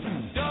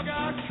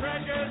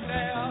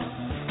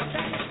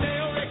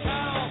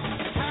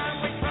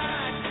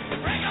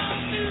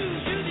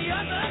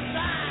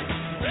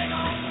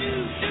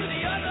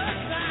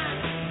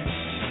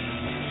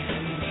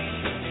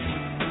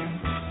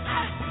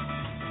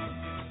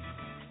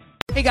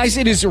 Hey guys,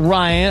 it is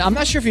Ryan. I'm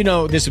not sure if you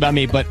know this about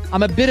me, but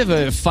I'm a bit of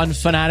a fun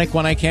fanatic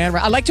when I can.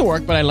 I like to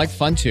work, but I like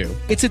fun too.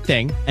 It's a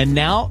thing. And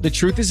now the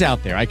truth is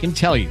out there. I can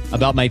tell you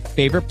about my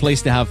favorite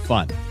place to have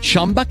fun.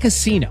 Chumba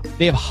Casino.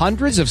 They have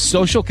hundreds of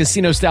social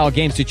casino style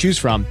games to choose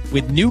from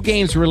with new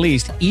games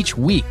released each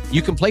week.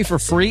 You can play for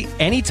free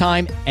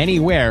anytime,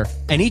 anywhere.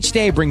 And each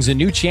day brings a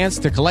new chance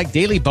to collect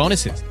daily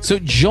bonuses. So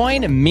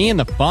join me in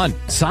the fun.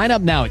 Sign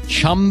up now at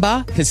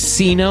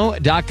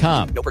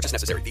ChumbaCasino.com. No purchase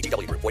necessary.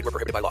 VGW Group. Void where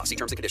prohibited by law. See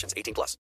terms and conditions. 18+.